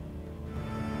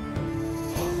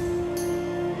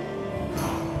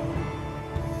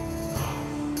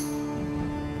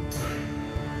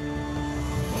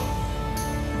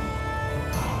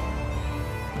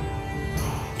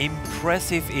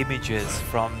 Impressive images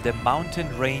from the mountain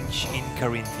range in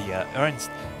Carinthia.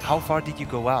 Ernst, how far did you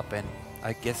go up? And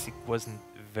I guess it wasn't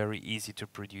very easy to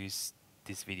produce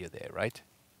this video there, right?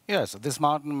 Yes, this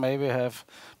mountain maybe have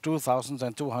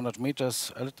 2,200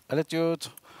 meters altitude,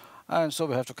 and so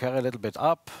we have to carry a little bit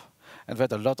up. And we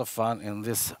had a lot of fun in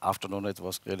this afternoon. It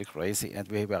was really crazy, and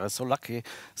we were so lucky,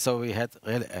 so we had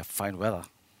really a fine weather.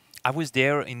 I was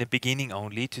there in the beginning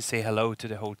only to say hello to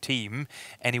the whole team,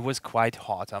 and it was quite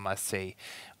hot, I must say.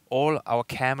 All our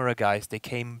camera guys, they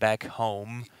came back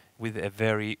home with a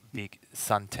very big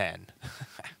suntan.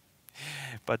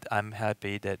 But I'm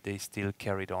happy that they still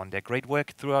carried on their great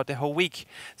work throughout the whole week.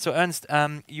 So Ernst,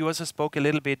 you also spoke a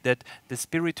little bit that the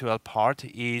spiritual part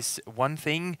is one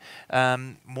thing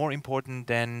more important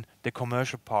than the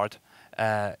commercial part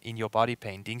in your body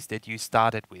paintings that you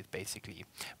started with, basically.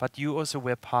 But you also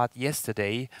were part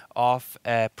yesterday of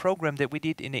a program that we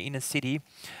did in the inner city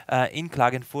in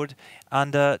Klagenfurt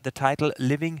under the title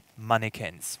Living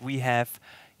Mannequins. We have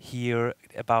here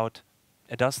about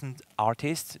a dozen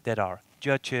artists that are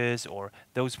judges or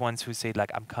those ones who say,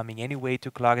 like, I'm coming anyway to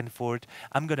Klagenfurt.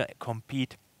 I'm going to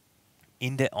compete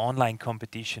in the online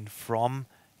competition from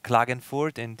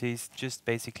Klagenfurt, and these just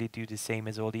basically do the same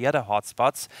as all the other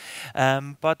hotspots.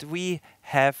 But we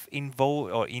have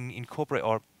incorporated,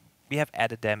 or we have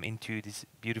added them into this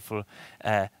beautiful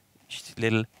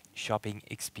little shopping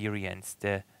experience,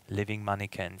 the Living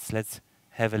Mannequins. Let's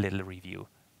have a little review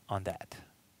on that.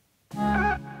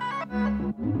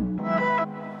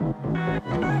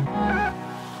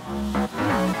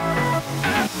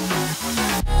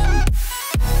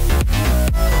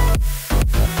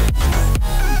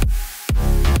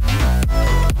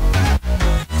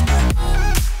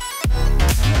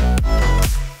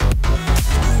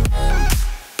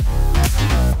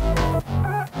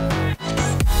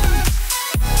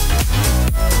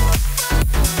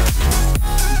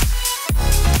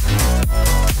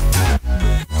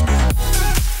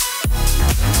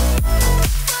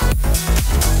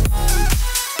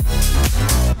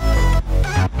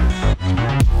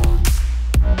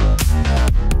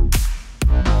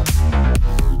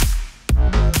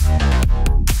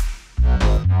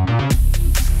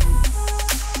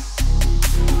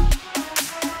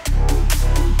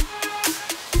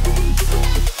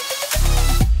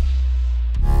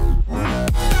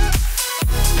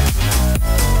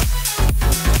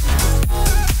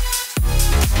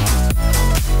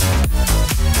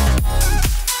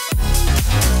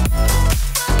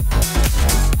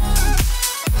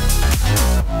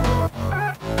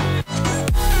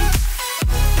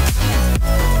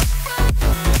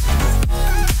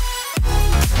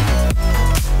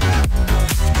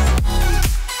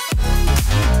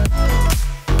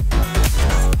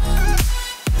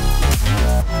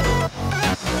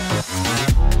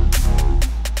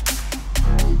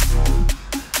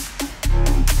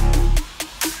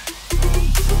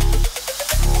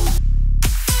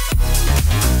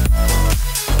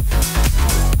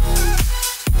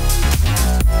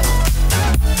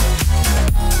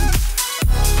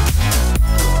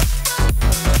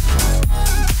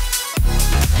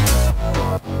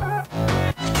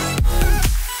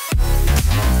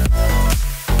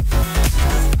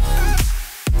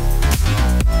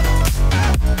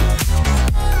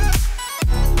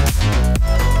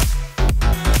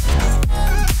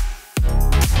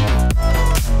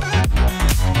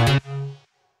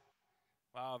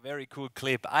 Wow, very cool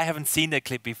clip. I haven't seen that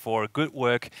clip before. Good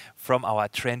work from our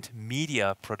Trend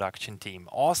Media production team.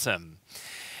 Awesome.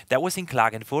 That was in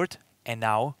Klagenfurt, and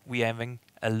now we're having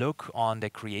a look on the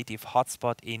creative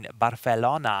hotspot in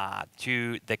Barcelona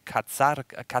to the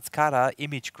Katzkara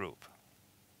Image Group.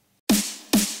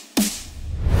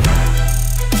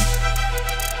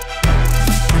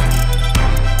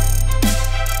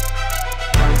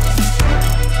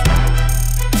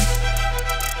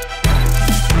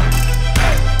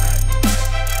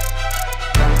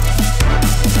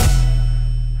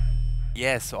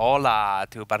 Yes, hola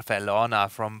to Barcelona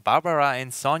from Barbara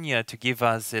and Sonia to give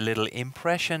us a little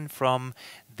impression from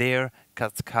their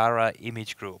Katzkara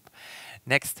Image Group.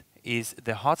 Next is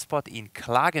the hotspot in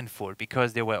Klagenfurt,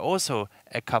 because there were also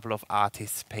a couple of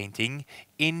artists painting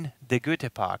in the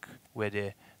Goethe Park, where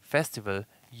the festival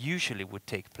usually would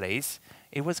take place.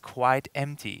 It was quite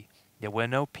empty. There were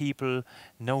no people,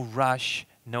 no rush,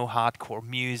 no hardcore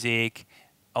music,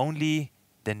 only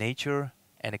the nature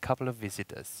and a couple of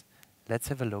visitors. Let's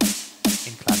have a look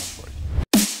in Klagenfurt.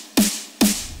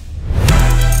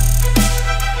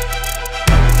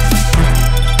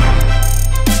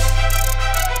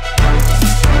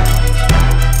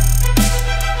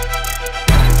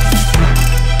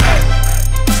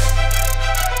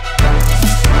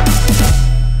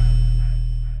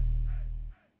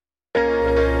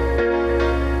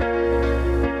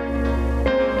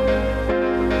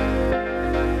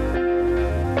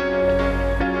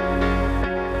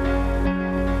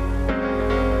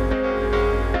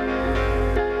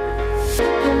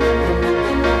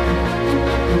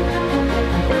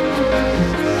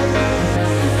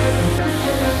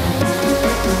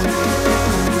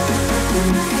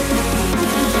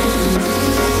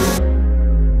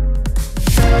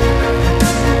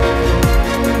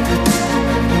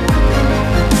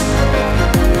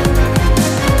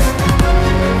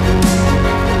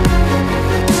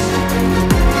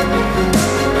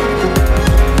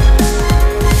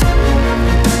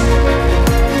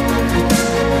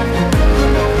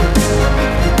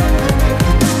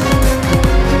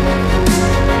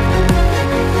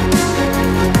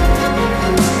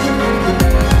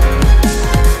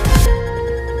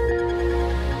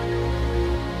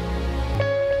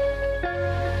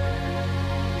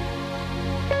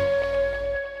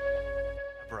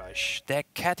 The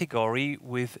category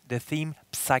with the theme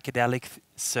Psychedelic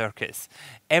Circus.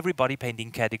 Every body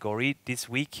painting category this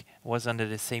week was under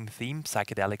the same theme,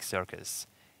 Psychedelic Circus.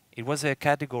 It was a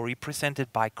category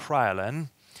presented by Kryolan,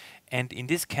 and in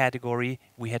this category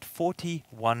we had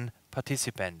 41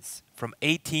 participants from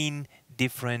 18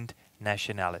 different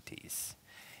nationalities.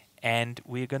 And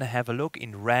we're going to have a look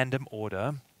in random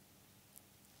order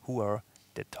who are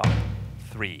the top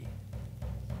 3.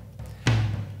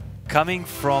 Coming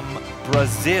from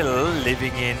Brazil,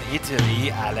 living in Italy,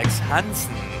 Alex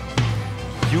Hansen,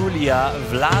 Julia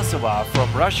Vlasova from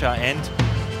Russia, and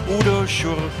Udo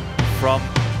Schur from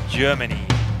Germany.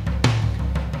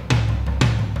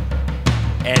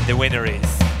 And the winner is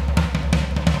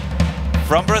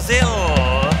from Brazil,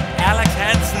 Alex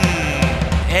Hansen,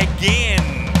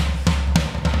 again.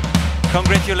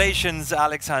 Congratulations,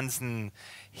 Alex Hansen.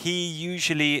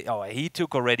 He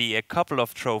took already a couple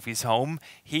of trophies home.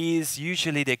 He is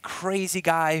usually the crazy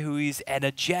guy who is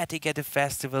energetic at the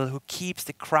festival, who keeps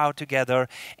the crowd together,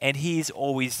 and he is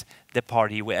always the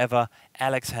party. Wherever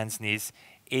Alex Hansen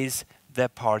is the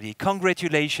party.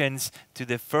 Congratulations to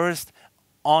the first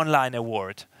online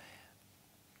award.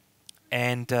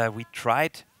 And we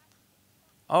tried.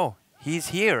 Oh, he's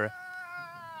here.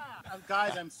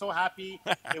 Guys, I'm so happy.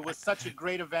 It was such a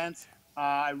great event.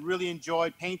 I really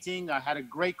enjoyed painting. I had a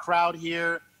great crowd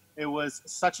here. It was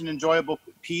such an enjoyable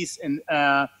piece, and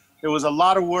it was a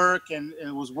lot of work, and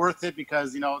it was worth it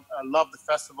because, you know, I love the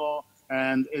festival,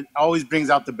 and it always brings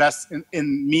out the best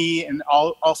in me and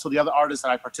also the other artists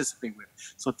that I participate with.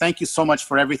 So thank you so much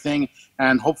for everything,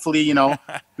 and hopefully, you know,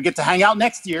 we get to hang out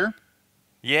next year.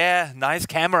 Yeah, nice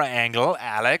camera angle,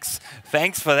 Alex.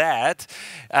 Thanks for that.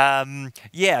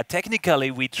 Yeah,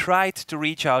 technically we tried to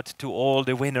reach out to all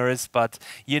the winners, but,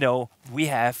 you know, we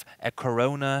have a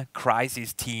Corona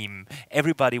crisis team.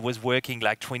 Everybody was working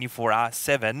like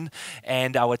 24/7,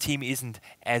 and our team isn't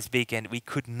as big, and we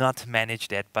could not manage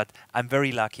that. But I'm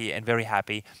very lucky and very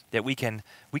happy that we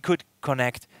could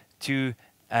connect to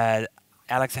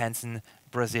Alex Hansen,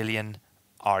 Brazilian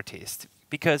artist.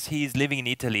 Because he's living in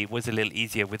Italy, it was a little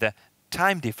easier with a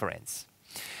time difference.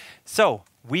 So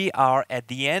we are at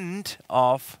the end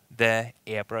of the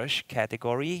airbrush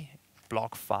category,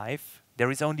 block 5. There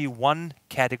is only one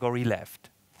category left.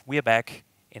 We are back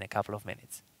in a couple of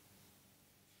minutes.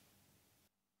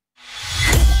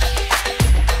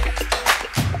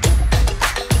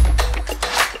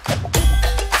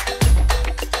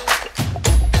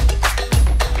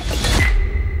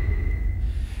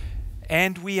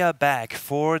 And we are back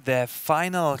for the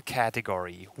final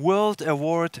category, World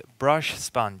Award Brush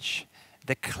Sponge,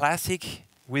 the classic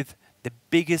with the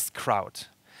biggest crowd.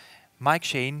 Mike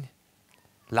Shane,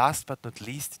 last but not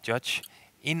least judge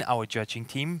in our judging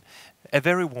team. A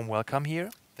very warm welcome here.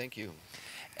 Thank you.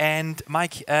 And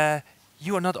Mike,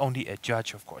 you are not only a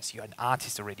judge, of course, you're an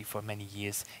artist already for many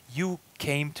years. You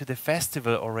came to the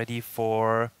festival already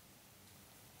for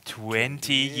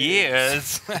 20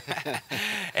 years.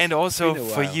 And also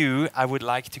for you, I would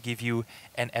like to give you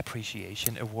an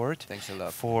appreciation award. Thanks a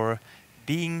lot. For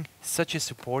being such a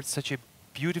support, such a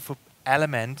beautiful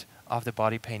element of the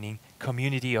body painting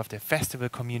community, of the festival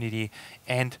community,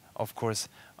 and of course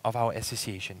of our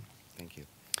association. Thank you.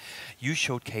 You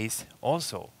showcase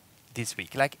also this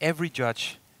week, like every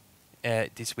judge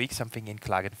this week, something in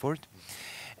Klagenfurt.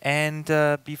 And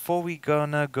before we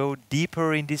gonna go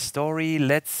deeper in this story,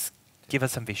 let's give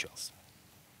us some visuals.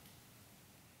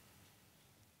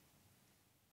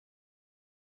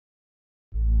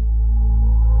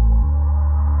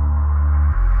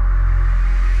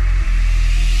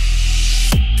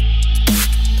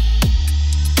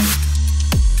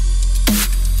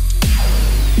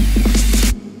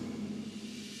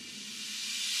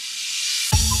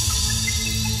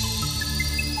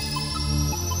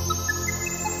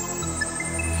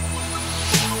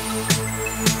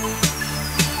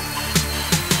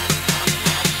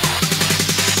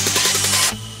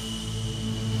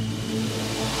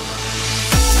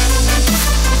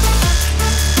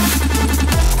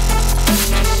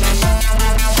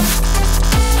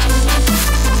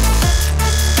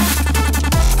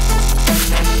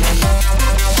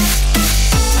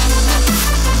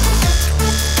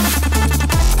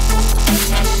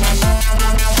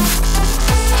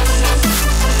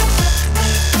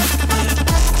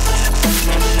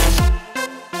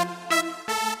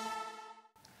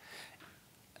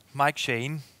 Mike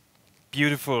Shane,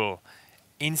 beautiful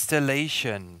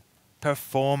installation,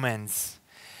 performance.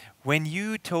 When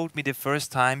you told me the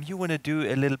first time you want to do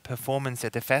a little performance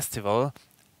at the festival,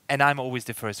 and I'm always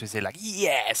the first to say like,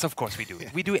 yes, of course we do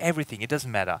it. We do everything, it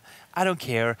doesn't matter. I don't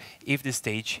care if the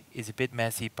stage is a bit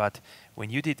messy, but when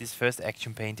you did this first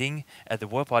action painting at the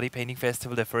World Body Painting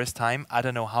Festival the first time, I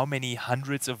don't know how many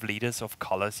hundreds of liters of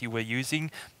colors you were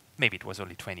using. Maybe it was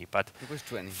only 20, but it was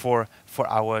 20. For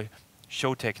our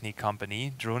show technique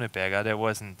company, Droneberger, there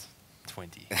wasn't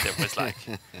 20. There was like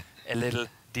a little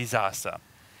disaster.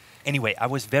 Anyway, I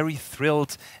was very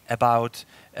thrilled about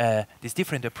this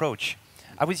different approach.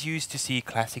 I was used to see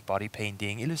classic body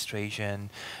painting,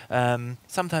 illustration,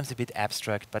 sometimes a bit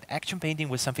abstract, but action painting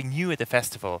was something new at the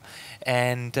festival.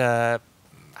 And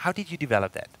how did you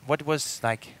develop that? What was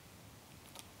like?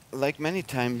 Like many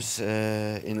times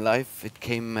in life, it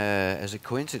came as a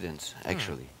coincidence,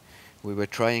 actually. We were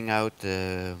trying out,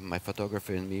 my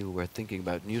photographer and me, we were thinking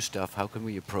about new stuff. How can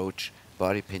we approach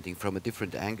body painting from a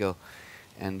different angle?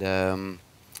 And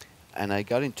I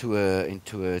got into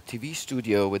a TV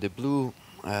studio with a blue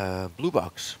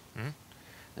box.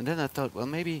 And then I thought, well,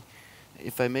 maybe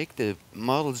if I make the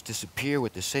models disappear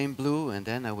with the same blue, and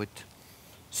then I would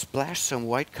splash some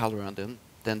white color on them,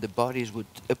 then the bodies would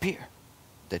appear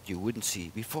that you wouldn't see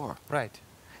before. Right.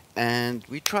 And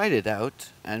we tried it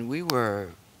out, and we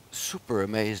were super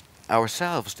amazed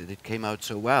ourselves that it came out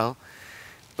so well,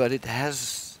 but it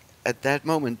has at that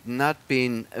moment not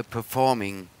been a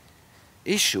performing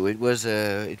issue. It was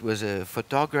a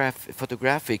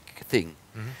photographic thing.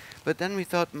 But then we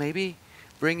thought maybe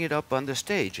bring it up on the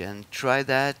stage and try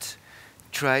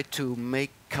to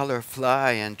make color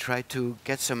fly and try to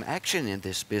get some action in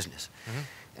this business.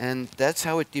 And that's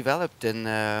how it developed.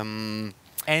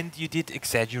 And you did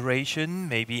exaggeration,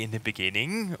 maybe in the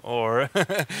beginning, or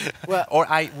well, or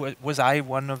was I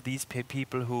one of these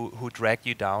people who dragged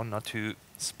you down not to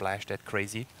splash that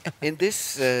crazy? In this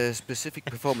specific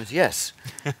performance, yes,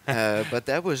 but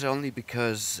that was only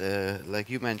because, like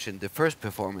you mentioned, the first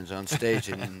performance on stage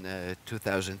in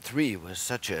 2003 was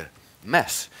such a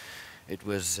mess. It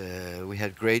was we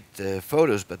had great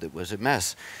photos, but it was a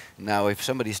mess. Now, if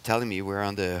somebody's telling me we're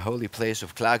on the holy place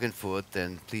of Klagenfurt,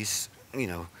 then please, you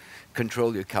know,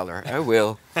 control your color. I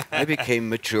will. I became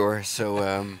mature, so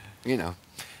you know.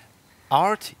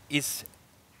 Art is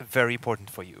very important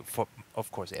for you, for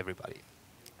of course everybody.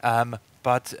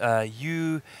 But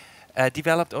you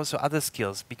developed also other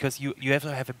skills because you have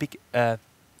to have a big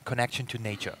connection to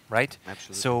nature, right?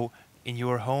 Absolutely. So in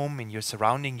your home, in your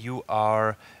surrounding, you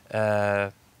are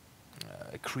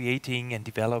creating and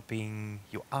developing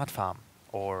your art farm,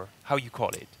 or how you call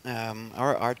it?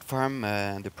 Our art farm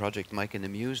and the project Mike and the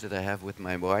Muse that I have with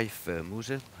my wife,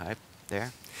 Muse, hi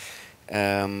there.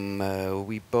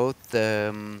 We both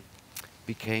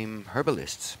became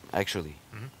herbalists, actually.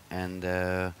 And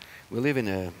we live in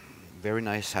a very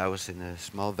nice house in a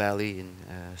small valley in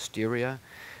Styria.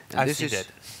 And I see that.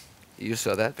 You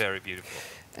saw that? Very beautiful.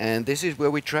 And this is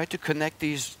where we try to connect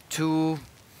these two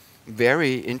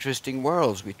very interesting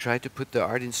worlds. We try to put the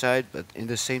art inside, but in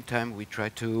the same time we try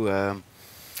to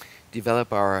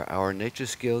develop our nature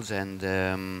skills.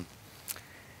 And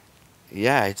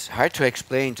yeah, it's hard to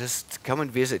explain. Just come and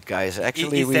visit, guys.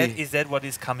 Actually, is that what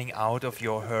is coming out of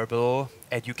your herbal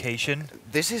education?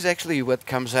 This is actually what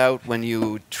comes out when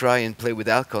you try and play with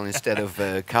alcohol instead of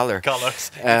color. Colors.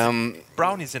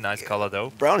 Brown is a nice color,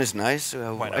 though. Brown is nice.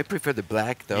 I prefer the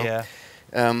black, though. Yeah.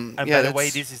 And yeah, by the way,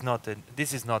 this is not the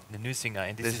Nussinger,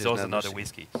 and this is also not a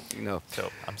whiskey. No. So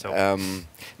I'm sorry.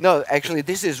 No, actually,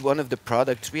 this is one of the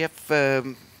products we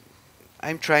have.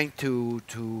 I'm trying to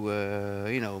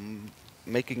you know,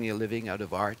 making a living out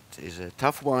of art is a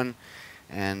tough one,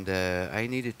 and I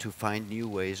needed to find new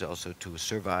ways also to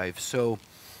survive. So,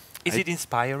 is it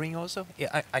inspiring also?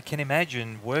 Yeah, I can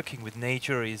imagine working with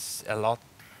nature is a lot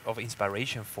of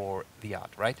inspiration for the art,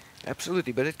 right?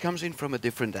 Absolutely, but it comes in from a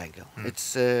different angle.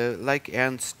 It's like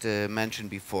Ernst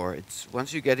mentioned before. It's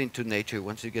once you get into nature,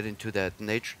 once you get into that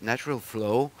natural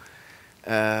flow,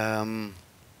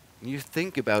 you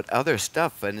think about other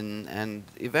stuff, and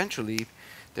eventually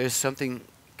there's something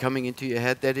coming into your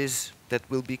head that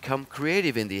will become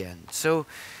creative in the end. So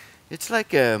it's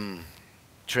like a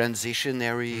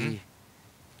transitionary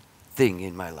thing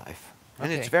in my life,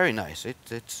 and it's very nice.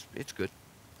 It's good.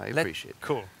 I appreciate it.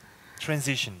 Cool.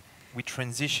 Transition. We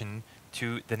transition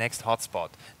to the next hotspot,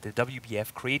 the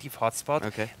WBF Creative Hotspot.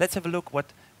 Okay. Let's have a look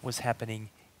what was happening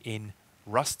in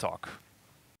Rostock.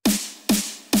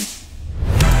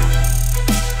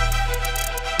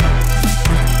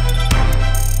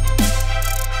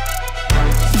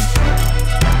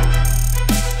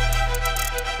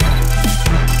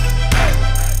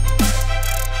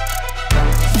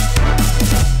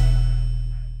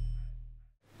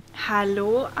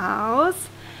 Hallo aus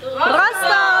Rostock!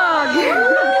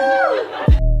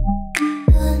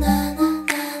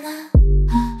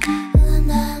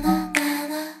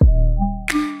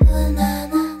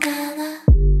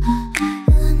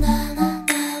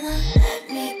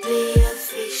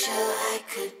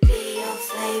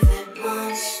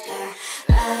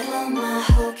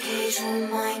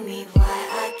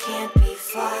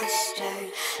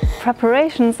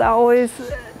 Preparations are always,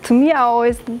 to me, are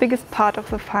always the biggest part of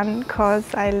the fun, because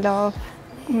I love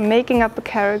making up a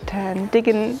character and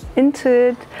digging into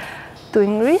it,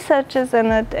 doing researches in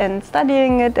it and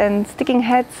studying it and sticking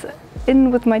heads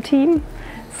in with my team.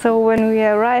 So when we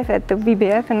arrive at the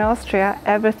WBF in Austria,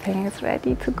 everything is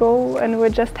ready to go and we're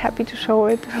just happy to show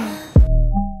it.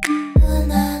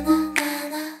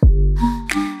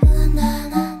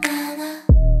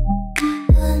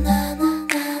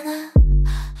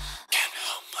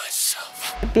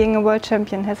 Being a world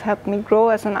champion has helped me grow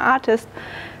as an artist,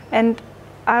 and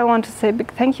I want to say a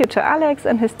big thank you to Alex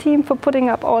and his team for putting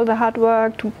up all the hard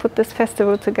work to put this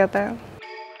festival together.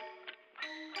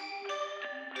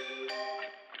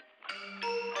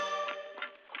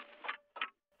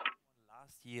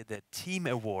 Last year the team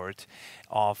award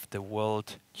of the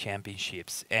World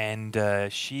Championships, and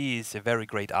she is a very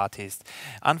great artist,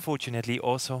 unfortunately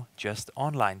also just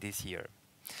online this year.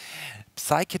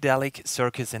 Psychedelic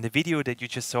Circus, and the video that you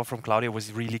just saw from Claudia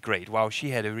was really great. Wow, she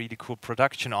had a really cool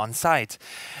production on site.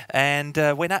 And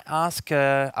when I asked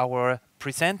our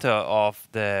presenter of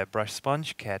the brush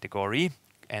sponge category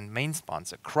and main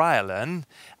sponsor Kryolan,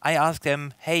 I asked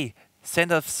them, hey,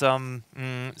 send us some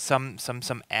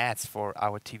ads for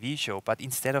our TV show, but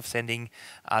instead of sending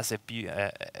us a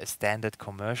standard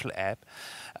commercial ad,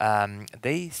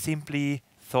 they simply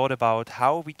thought about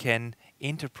how we can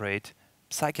interpret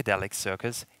Psychedelic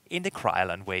Circus in the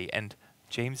Kryolan way, and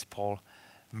James Paul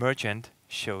Merchant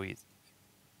show it.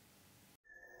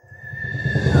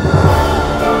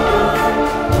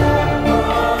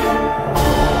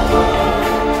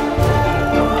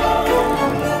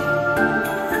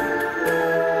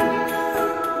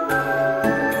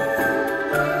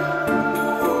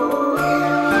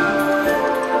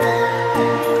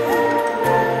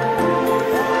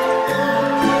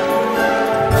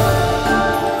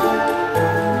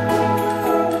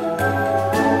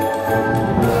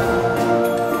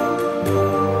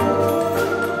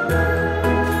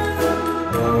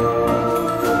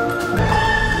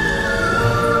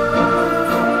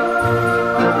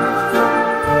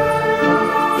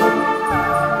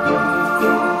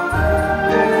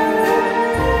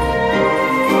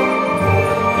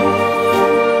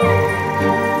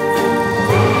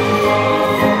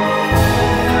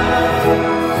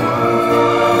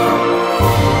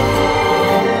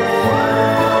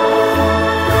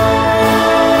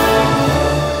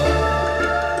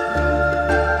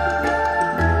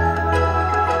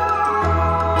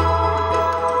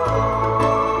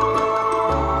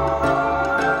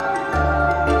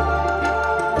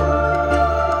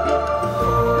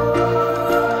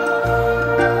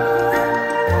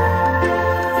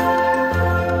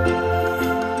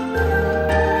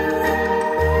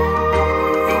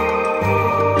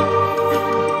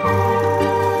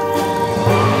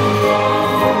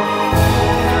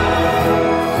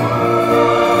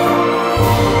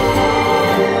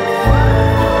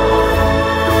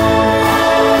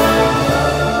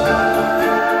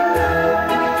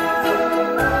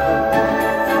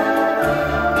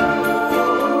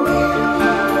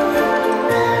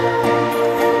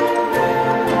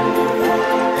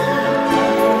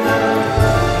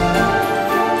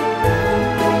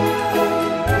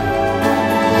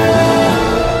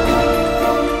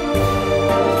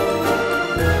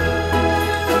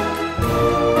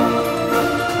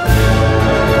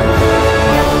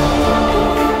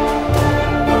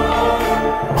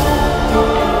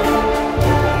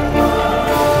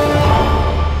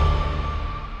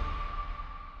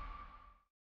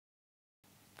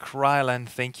 smile and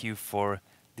thank you for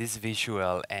this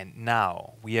visual. And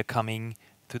now we are coming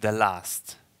to the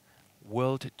last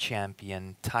world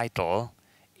champion title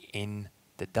in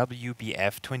the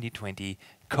WBF 2020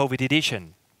 COVID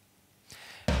edition.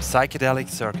 Psychedelic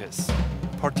Circus.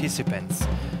 Participants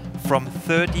from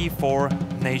 34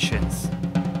 nations.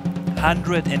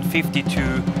 152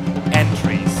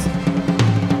 entries.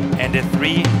 And the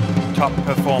 3 top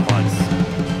performers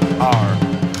are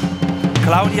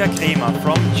Claudia Kremer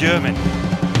from Germany,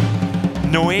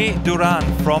 Noé Duran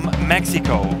from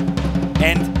Mexico,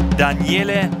 and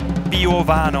Daniele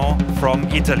Piovano from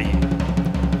Italy.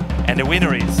 And the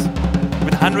winner is,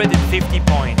 with 150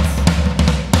 points,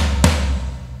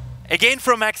 again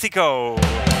from Mexico,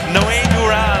 Noé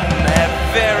Duran.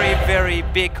 A very, very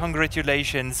big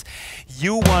congratulations.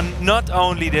 You won not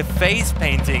only the face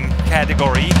painting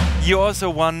category, you also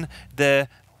won the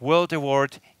World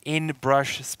Award in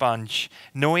brush sponge.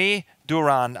 Noé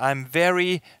Duran, I'm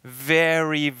very,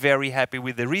 very, very happy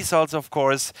with the results, of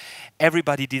course.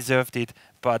 Everybody deserved it,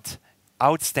 but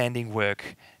outstanding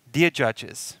work. Dear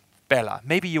judges, Bella,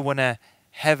 maybe you want to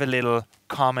have a little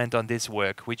comment on this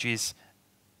work, which is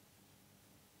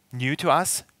new to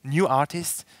us, new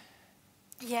artists.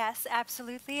 Yes,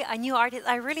 absolutely. A new artist.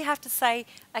 I really have to say,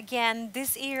 again,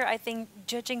 this year I think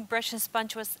judging brush and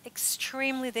sponge was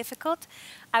extremely difficult.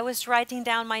 I was writing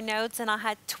down my notes and I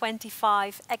had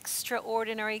 25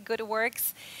 extraordinary good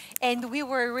works. And we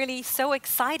were really so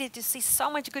excited to see so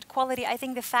much good quality. I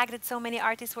think the fact that so many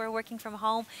artists were working from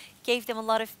home gave them a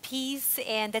lot of peace,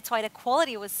 and that's why the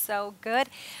quality was so good.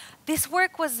 This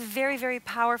work was very, very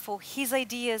powerful. His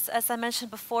ideas, as I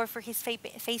mentioned before, for his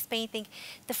face painting,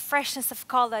 the freshness of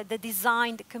color, the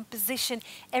design, the composition,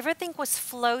 everything was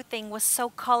floating, was so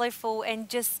colorful and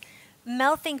just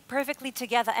melting perfectly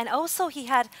together. And also he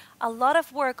had a lot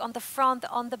of work on the front,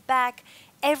 on the back.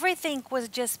 Everything was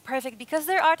just perfect, because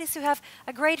there are artists who have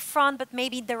a great front, but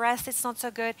maybe the rest is not so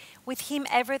good. With him,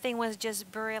 everything was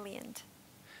just brilliant.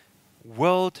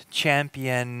 World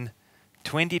champion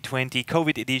 2020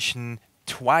 COVID edition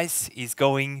twice is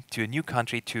going to a new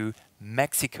country, to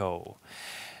Mexico.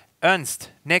 Ernst,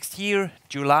 next year,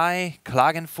 July,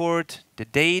 Klagenfurt. The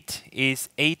date is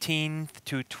 18th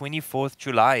to 24th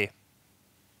July.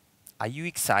 Are you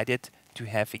excited to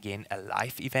have again a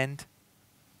live event?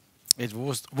 It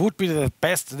would be the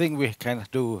best thing we can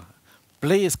do.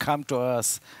 Please come to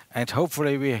us, and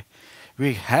hopefully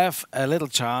we have a little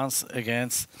chance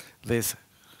against this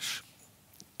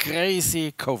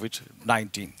crazy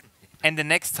COVID-19. And the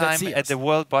next time at the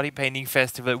World Body Painting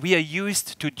Festival, we are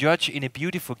used to judge in a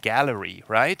beautiful gallery,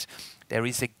 right? There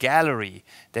is a gallery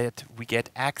that we get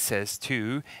access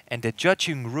to, and the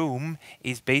judging room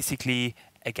is basically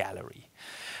a gallery.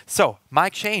 So,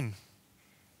 Mike Shane,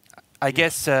 I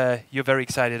guess you're very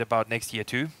excited about next year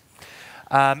too.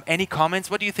 Any comments?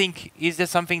 What do you think? Is there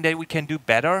something that we can do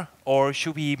better, or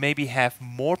should we maybe have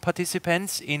more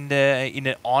participants in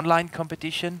an online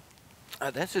competition?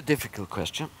 That's a difficult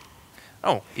question.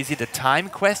 Oh, is it a time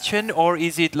question, or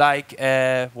is it like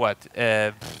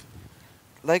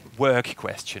like work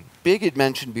question? Birgit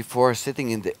mentioned before, sitting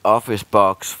in the office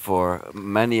box for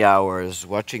many hours,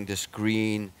 watching the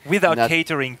screen. Without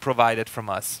catering provided from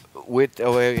us. We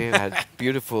had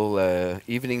beautiful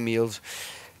evening meals.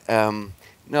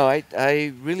 No,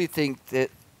 I really think that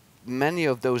many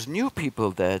of those new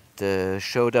people that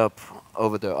showed up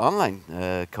over the online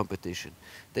competition,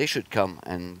 they should come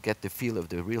and get the feel of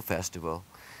the real festival.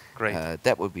 Great.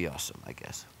 That would be awesome, I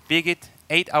guess. Birgit,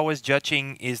 8 hours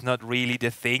judging is not really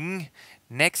the thing.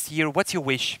 Next year, what's your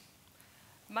wish?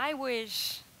 My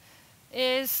wish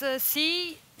is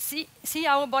see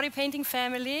our body painting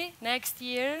family next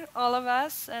year, all of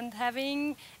us, and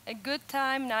having a good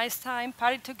time, nice time,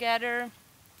 party together,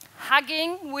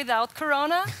 hugging without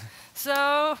corona.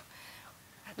 So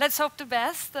let's hope the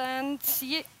best and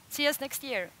see us next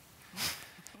year.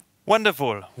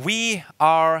 Wonderful. We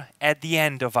are at the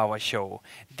end of our show.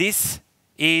 This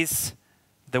is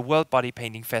the World Body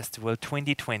Painting Festival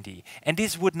 2020. And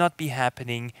this would not be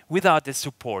happening without the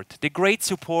support, the great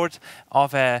support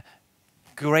of a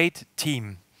great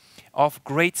team, of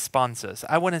great sponsors.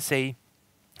 I want to say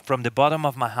from the bottom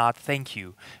of my heart, thank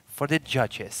you for the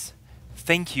judges.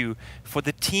 Thank you for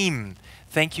the team.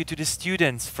 Thank you to the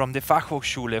students from the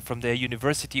Fachhochschule, from the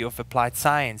University of Applied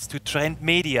Science, to Trend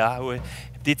Media, who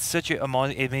did such an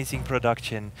amazing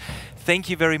production. Thank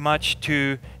you very much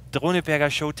to Droneberger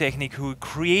Showtechnik, who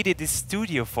created this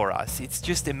studio for us. It's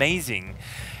just amazing.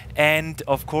 And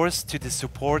of course, to the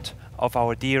support of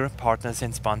our dear partners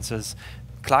and sponsors,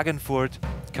 Klagenfurt,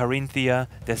 Carinthia,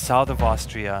 the south of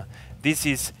Austria. This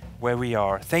is where we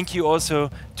are. Thank you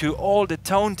also to all the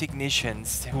tone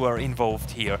technicians who are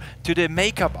involved here, to the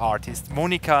makeup artists,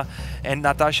 Monika and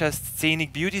Natasha's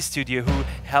Scenic Beauty Studio, who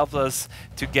helped us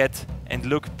to get and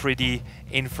look pretty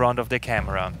in front of the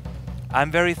camera. I'm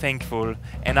very thankful,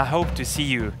 and I hope to see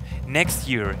you next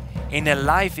year in a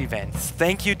live event.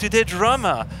 Thank you to the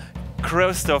drummer,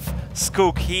 Christoph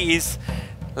Skog. He is,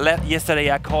 yesterday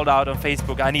I called out on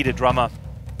Facebook, I need a drummer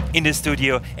in the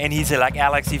studio, and he said, like,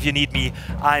 Alex, if you need me,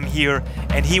 I'm here.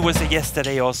 And he was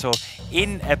yesterday also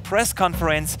in a press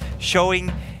conference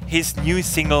showing his new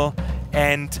single,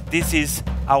 and this is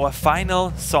our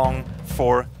final song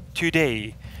for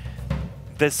today.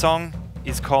 The song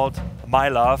is called My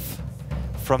Love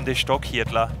from the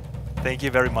Stockhirdler. Thank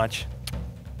you very much.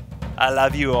 I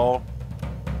love you all.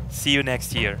 See you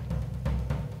next year.